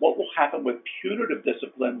ourselves what will happen with punitive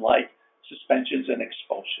discipline like suspensions and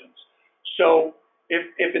expulsions. So if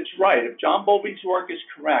it's right, if John Bowlby's work is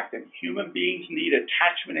correct and human beings need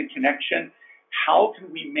attachment and connection, how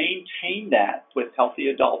can we maintain that with healthy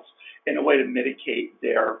adults in a way to mitigate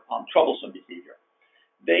their troublesome behavior?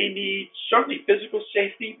 They need certainly physical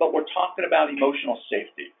safety, but we're talking about emotional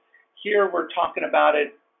safety. Here we're talking about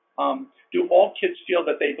it, do all kids feel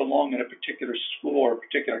that they belong in a particular school or a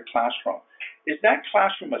particular classroom? Is that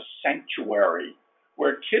classroom a sanctuary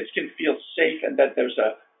where kids can feel safe and that there's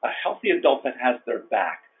a healthy adult that has their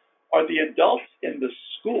back? Are the adults in the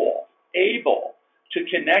school able to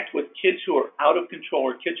connect with kids who are out of control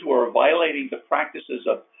or kids who are violating the practices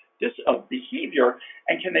of behavior,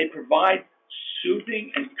 and can they provide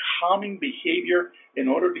soothing and calming behavior in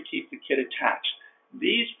order to keep the kid attached?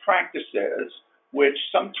 These practices, which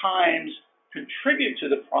sometimes contribute to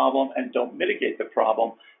the problem and don't mitigate the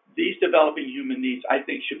problem, these developing human needs, I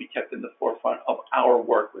think, should be kept in the forefront of our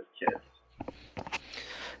work with kids.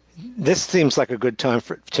 This seems like a good time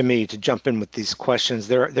to me to jump in with these questions.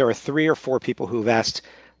 There are 3 or 4 people who've asked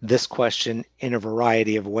this question in a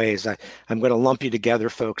variety of ways. I'm going to lump you together,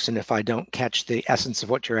 folks, and if I don't catch the essence of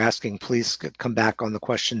what you're asking, please come back on the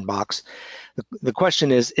question box. The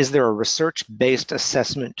question is there a research-based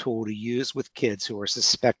assessment tool to use with kids who are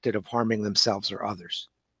suspected of harming themselves or others?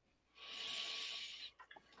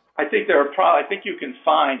 I think I think you can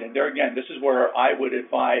find, and there again, this is where I would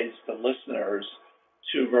advise the listeners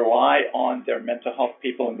to rely on their mental health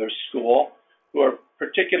people in their school who are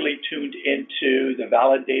particularly tuned into the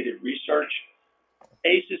validated research.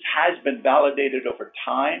 ACEs has been validated over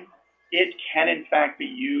time. It can, in fact, be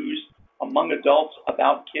used among adults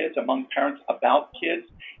about kids, among parents about kids,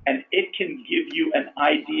 and it can give you an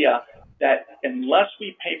idea that unless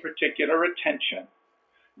we pay particular attention,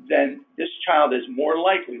 then this child is more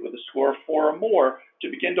likely, with a score of 4 or more, to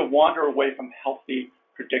begin to wander away from healthy,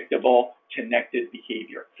 predictable, connected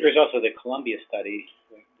behavior. There's also the Columbia study,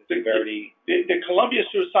 the severity. The Columbia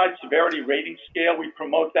Suicide Severity Rating Scale, we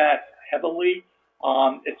promote that heavily.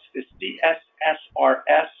 It's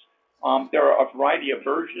CSSRS. There are a variety of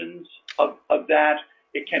versions of that.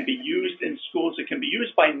 It can be used in schools. It can be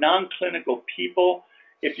used by non-clinical people.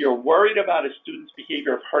 If you're worried about a student's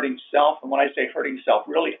behavior of hurting self, and when I say hurting self,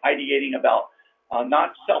 really ideating about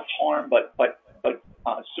not self-harm, but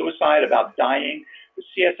suicide, about dying, the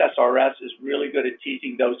CSSRS is really good at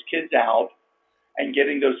teasing those kids out and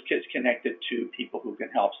getting those kids connected to people who can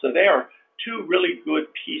help. So they are 2 really good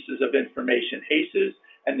pieces of information, ACEs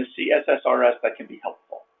and the CSSRS, that can be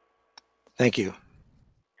helpful. Thank you.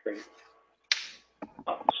 Great.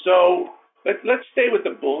 So let's stay with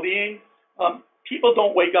the bullying. People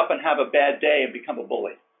don't wake up and have a bad day and become a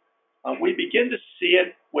bully. We begin to see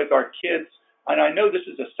it with our kids, and I know this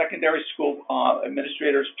is a secondary school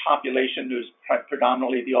administrators population who's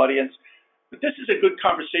predominantly the audience, but this is a good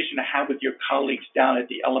conversation to have with your colleagues down at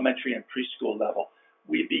the elementary and preschool level.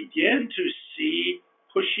 We begin to see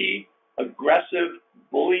pushy, aggressive,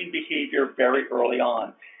 bullying behavior very early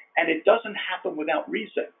on, and it doesn't happen without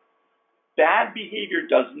reason. Bad behavior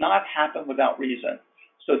does not happen without reason.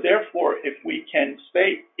 So therefore, if we can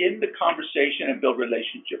stay in the conversation and build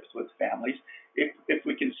relationships with families, if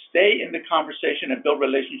we can stay in the conversation and build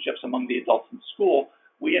relationships among the adults in school,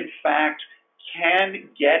 we in fact can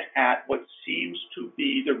get at what seems to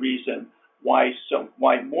be the reason why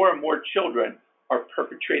more and more children are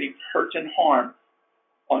perpetrating hurt and harm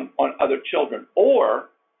on other children, or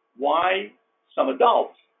why some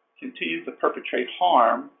adults continue to perpetrate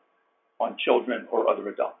harm on children or other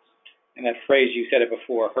adults. And that phrase, you said it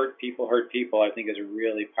before, hurt people, I think is a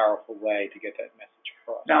really powerful way to get that message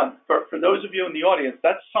across. Now, for those of you in the audience,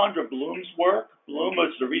 that's Sandra Bloom's work. Bloom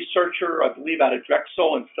was the researcher, I believe, out of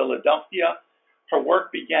Drexel in Philadelphia. Her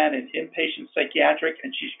work began in inpatient psychiatric,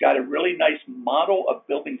 and she's got a really nice model of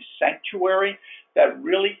building sanctuary that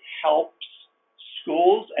really helps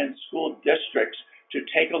schools and school districts to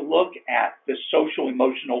take a look at the social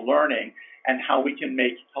emotional learning and how we can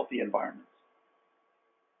make healthy environments.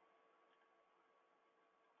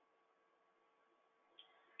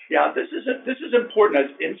 Yeah, this is important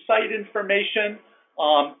as insight information.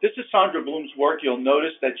 This is Sandra Bloom's work. You'll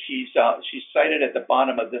notice that she's cited at the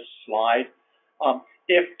bottom of this slide.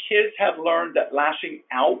 If kids have learned that lashing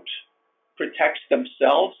out protects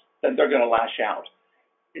themselves, then they're going to lash out.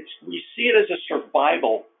 We see it as a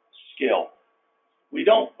survival skill. We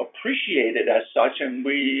don't appreciate it as such, and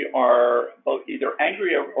we are both either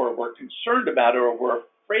angry or we're concerned about it or we're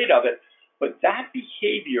afraid of it. But that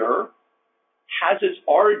behavior has its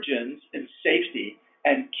origins in safety,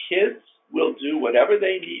 and kids will do whatever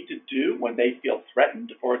they need to do when they feel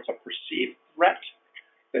threatened or it's a perceived threat,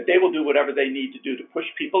 that they will do whatever they need to do to push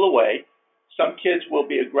people away. Some kids will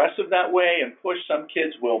be aggressive that way and push. Some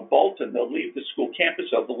kids will bolt and they'll leave the school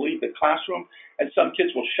campus or they'll leave the classroom, and some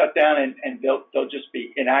kids will shut down and they'll just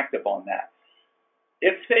be inactive on that.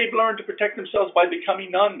 If they've learned to protect themselves by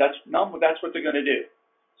becoming numb, that's what they're going to do.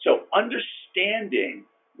 So understanding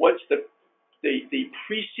what's the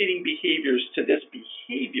preceding behaviors to this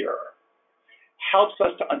behavior helps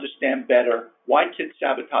us to understand better why kids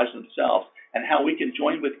sabotage themselves and how we can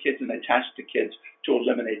join with kids and attach to kids to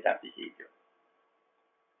eliminate that behavior.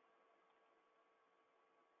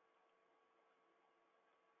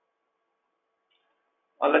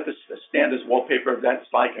 I'll let this stand as wallpaper. That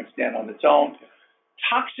slide can stand on its own.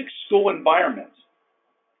 Toxic school environments.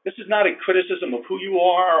 This is not a criticism of who you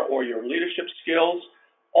are or your leadership skills,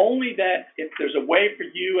 only that if there's a way for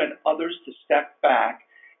you and others to step back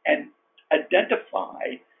and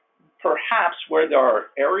identify perhaps where there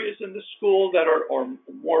are areas in the school that are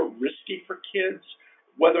more risky for kids,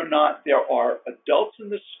 whether or not there are adults in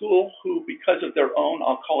the school who, because of their own,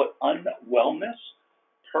 I'll call it unwellness,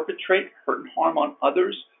 perpetrate hurt and harm on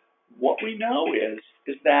others. What we know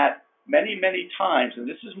is that many, many times, and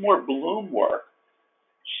this is more Bloom work,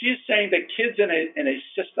 she's saying that kids in a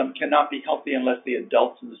system cannot be healthy unless the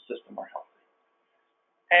adults in the system are healthy.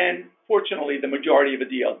 And fortunately, the majority of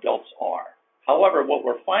the adults are. However, what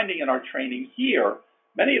we're finding in our training here,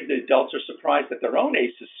 many of the adults are surprised at their own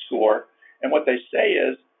ACEs score, and what they say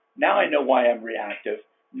is, now I know why I'm reactive.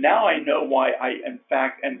 Now I know why I, in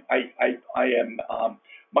fact, and I am,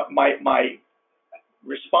 my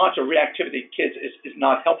response or reactivity to kids is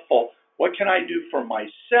not helpful. What can I do for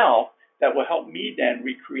myself that will help me then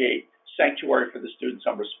recreate sanctuary for the students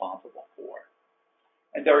I'm responsible for?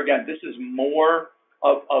 And there again, this is more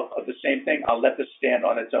of the same thing. I'll let this stand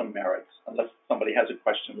on its own merits unless somebody has a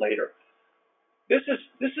question later. This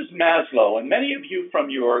is Maslow, and many of you from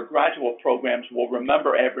your graduate programs will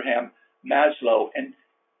remember Abraham Maslow. And,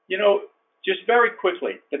 you know, just very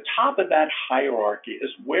quickly, the top of that hierarchy is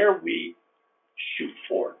where we shoot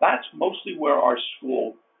for. That's mostly where our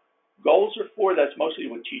school goals are for. That's mostly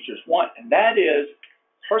what teachers want, and that is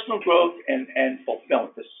personal growth and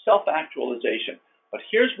fulfillment, the self-actualization. But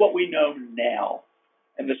here's what we know now,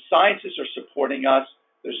 and the sciences are supporting us.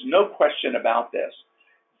 There's no question about this,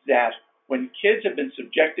 that when kids have been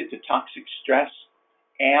subjected to toxic stress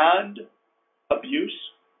and abuse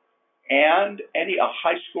and a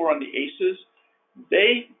high score on the ACEs,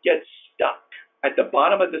 they get stuck at the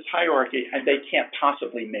bottom of this hierarchy and they can't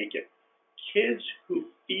possibly make it. Kids who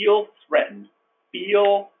feel threatened,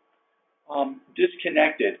 feel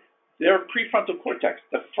disconnected, their prefrontal cortex,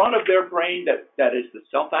 the front of their brain that is the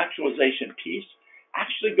self-actualization piece,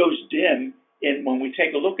 actually goes dim when we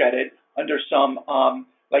take a look at it under some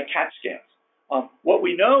like CAT scans. What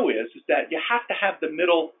we know is that you have to have the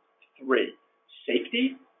middle three: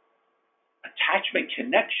 safety, attachment,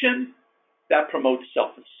 connection, that promotes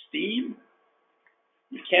self-esteem.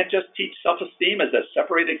 You can't just teach self-esteem as a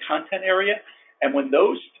separated content area. And when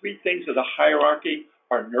those three things of the hierarchy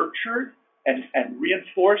are nurtured and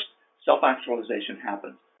reinforced, self-actualization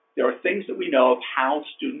happens. There are things that we know of how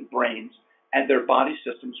student brains and their body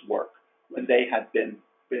systems work when they have been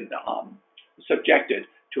subjected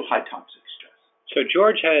to high toxic stress. So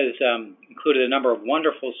George has included a number of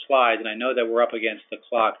wonderful slides, and I know that we're up against the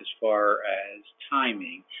clock as far as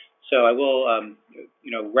timing. So I will,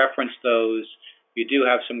 reference those. You do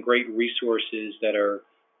have some great resources that are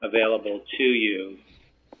available to you.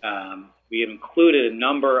 We have included a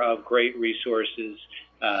number of great resources,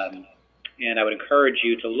 and I would encourage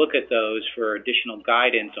you to look at those for additional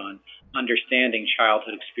guidance on understanding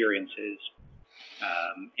childhood experiences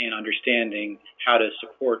and understanding how to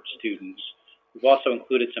support students. We've also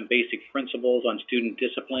included some basic principles on student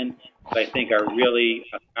discipline that I think are really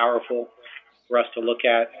powerful for us to look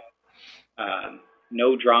at.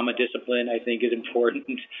 No drama discipline, I think, is important.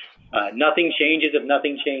 Nothing changes if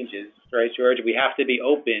nothing changes, right, George? We have to be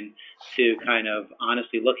open to kind of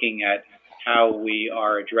honestly looking at how we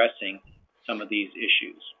are addressing some of these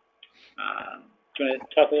issues. Do you want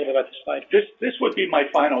to talk a little bit about the slide? This would be my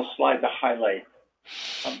final slide to highlight.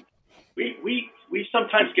 We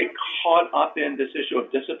sometimes get caught up in this issue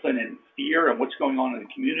of discipline and fear and what's going on in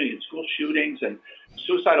the community and school shootings and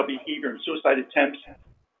suicidal behavior and suicide attempts.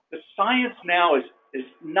 The science now is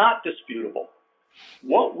not disputable.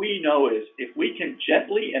 What we know is if we can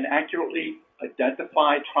gently and accurately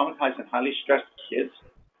identify traumatized and highly stressed kids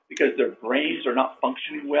because their brains are not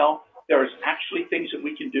functioning well, there is actually things that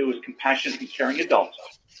we can do as compassionate and caring adults,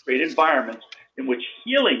 create environments in which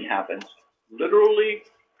healing happens, literally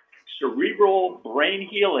cerebral brain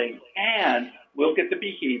healing, and we'll get the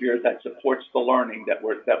behavior that supports the learning that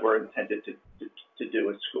we're intended to do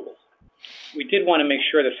in schools. We did want to make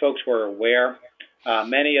sure that folks were aware.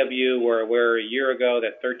 Many of you were aware a year ago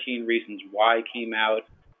that 13 Reasons Why came out.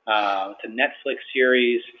 It's a Netflix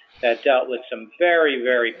series that dealt with some very,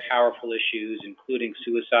 very powerful issues, including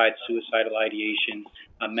suicide, suicidal ideation,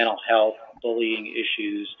 mental health, bullying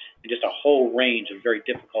issues, and just a whole range of very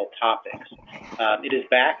difficult topics. It is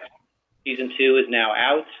back. Season 2 is now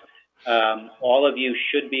out. All of you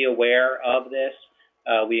should be aware of this.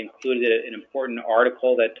 We included an important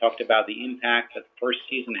article that talked about the impact that the first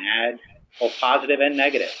season had, both positive and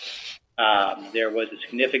negative. There was a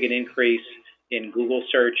significant increase in Google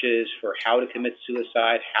searches for how to commit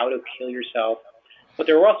suicide, how to kill yourself. But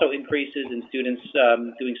there were also increases in students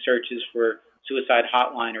doing searches for suicide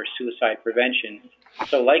hotline or suicide prevention.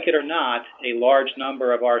 So like it or not, a large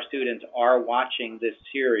number of our students are watching this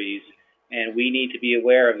series, and we need to be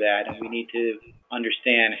aware of that, and we need to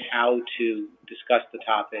understand how to discuss the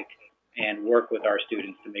topic and work with our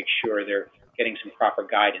students to make sure they're getting some proper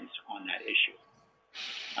guidance on that issue.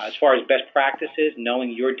 As far as best practices,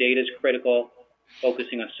 knowing your data is critical,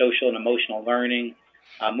 focusing on social and emotional learning,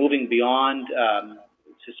 moving beyond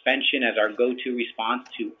suspension as our go-to response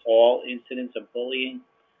to all incidents of bullying,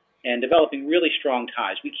 and developing really strong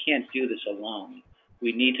ties. We can't do this alone.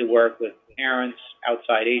 We need to work with parents,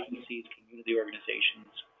 outside agencies, community organizations.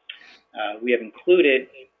 We have included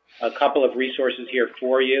a couple of resources here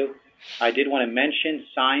for you. I did want to mention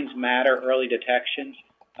Signs Matter Early Detection.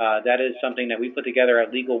 That is something that we put together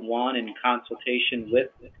at Legal One in consultation with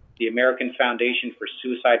the American Foundation for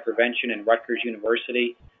Suicide Prevention and Rutgers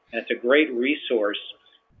University. And it's a great resource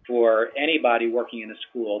for anybody working in a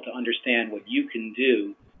school to understand what you can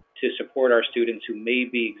do to support our students who may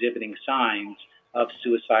be exhibiting signs of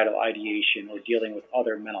suicidal ideation or dealing with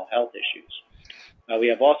other mental health issues. We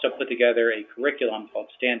have also put together a curriculum called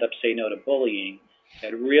Stand Up, Say No to Bullying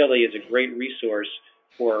that really is a great resource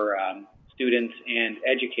for students and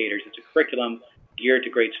educators. It's a curriculum geared to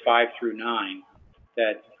grades 5 through 9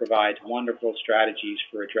 that provides wonderful strategies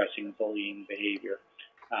for addressing bullying behavior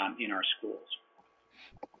in our schools.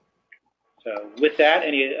 So with that,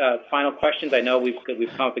 any final questions? I know we've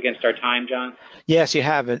come up against our time, John. Yes, you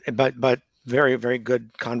have, but very, very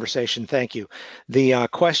good conversation. Thank you. The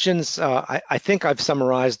questions, I think I've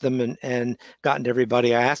summarized them and gotten to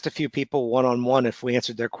everybody. I asked a few people one-on-one if we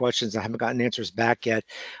answered their questions. I haven't gotten answers back yet.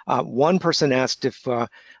 One person asked if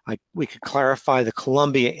we could clarify the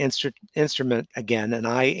Columbia instrument again, and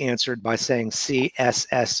I answered by saying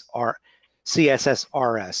CSSRS.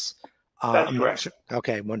 That's correct. Sure.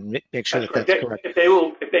 Okay, want to make sure that's correct.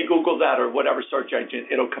 If they Google that or whatever search engine,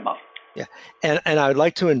 it'll come up. Yeah, and I would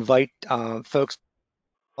like to invite folks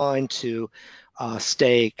on to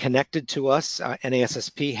stay connected to us.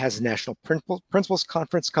 NASSP has a National Principals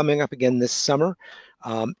Conference coming up again this summer,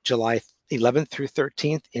 July 11th through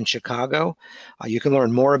 13th in Chicago. You can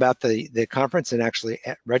learn more about the conference and actually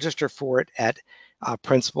register for it at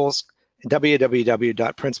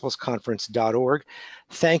www.principalsconference.org.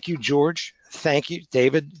 Thank you, George. Thank you,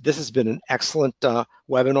 David. This has been an excellent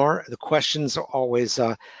webinar. The questions are always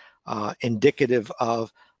indicative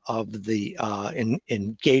of the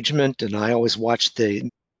engagement, and I always watch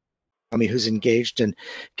who's engaged and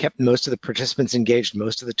kept most of the participants engaged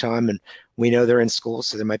most of the time, and we know they're in school,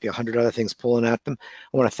 so there might be 100 other things pulling at them.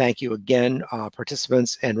 I want to thank you again,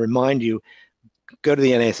 participants, and remind you, go to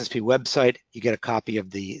the NASSP website, you get a copy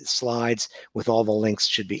of the slides with all the links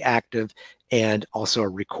should be active, and also a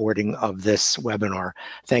recording of this webinar.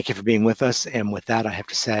 Thank you for being with us, and with that I have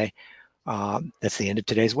to say that's the end of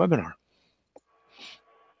today's webinar.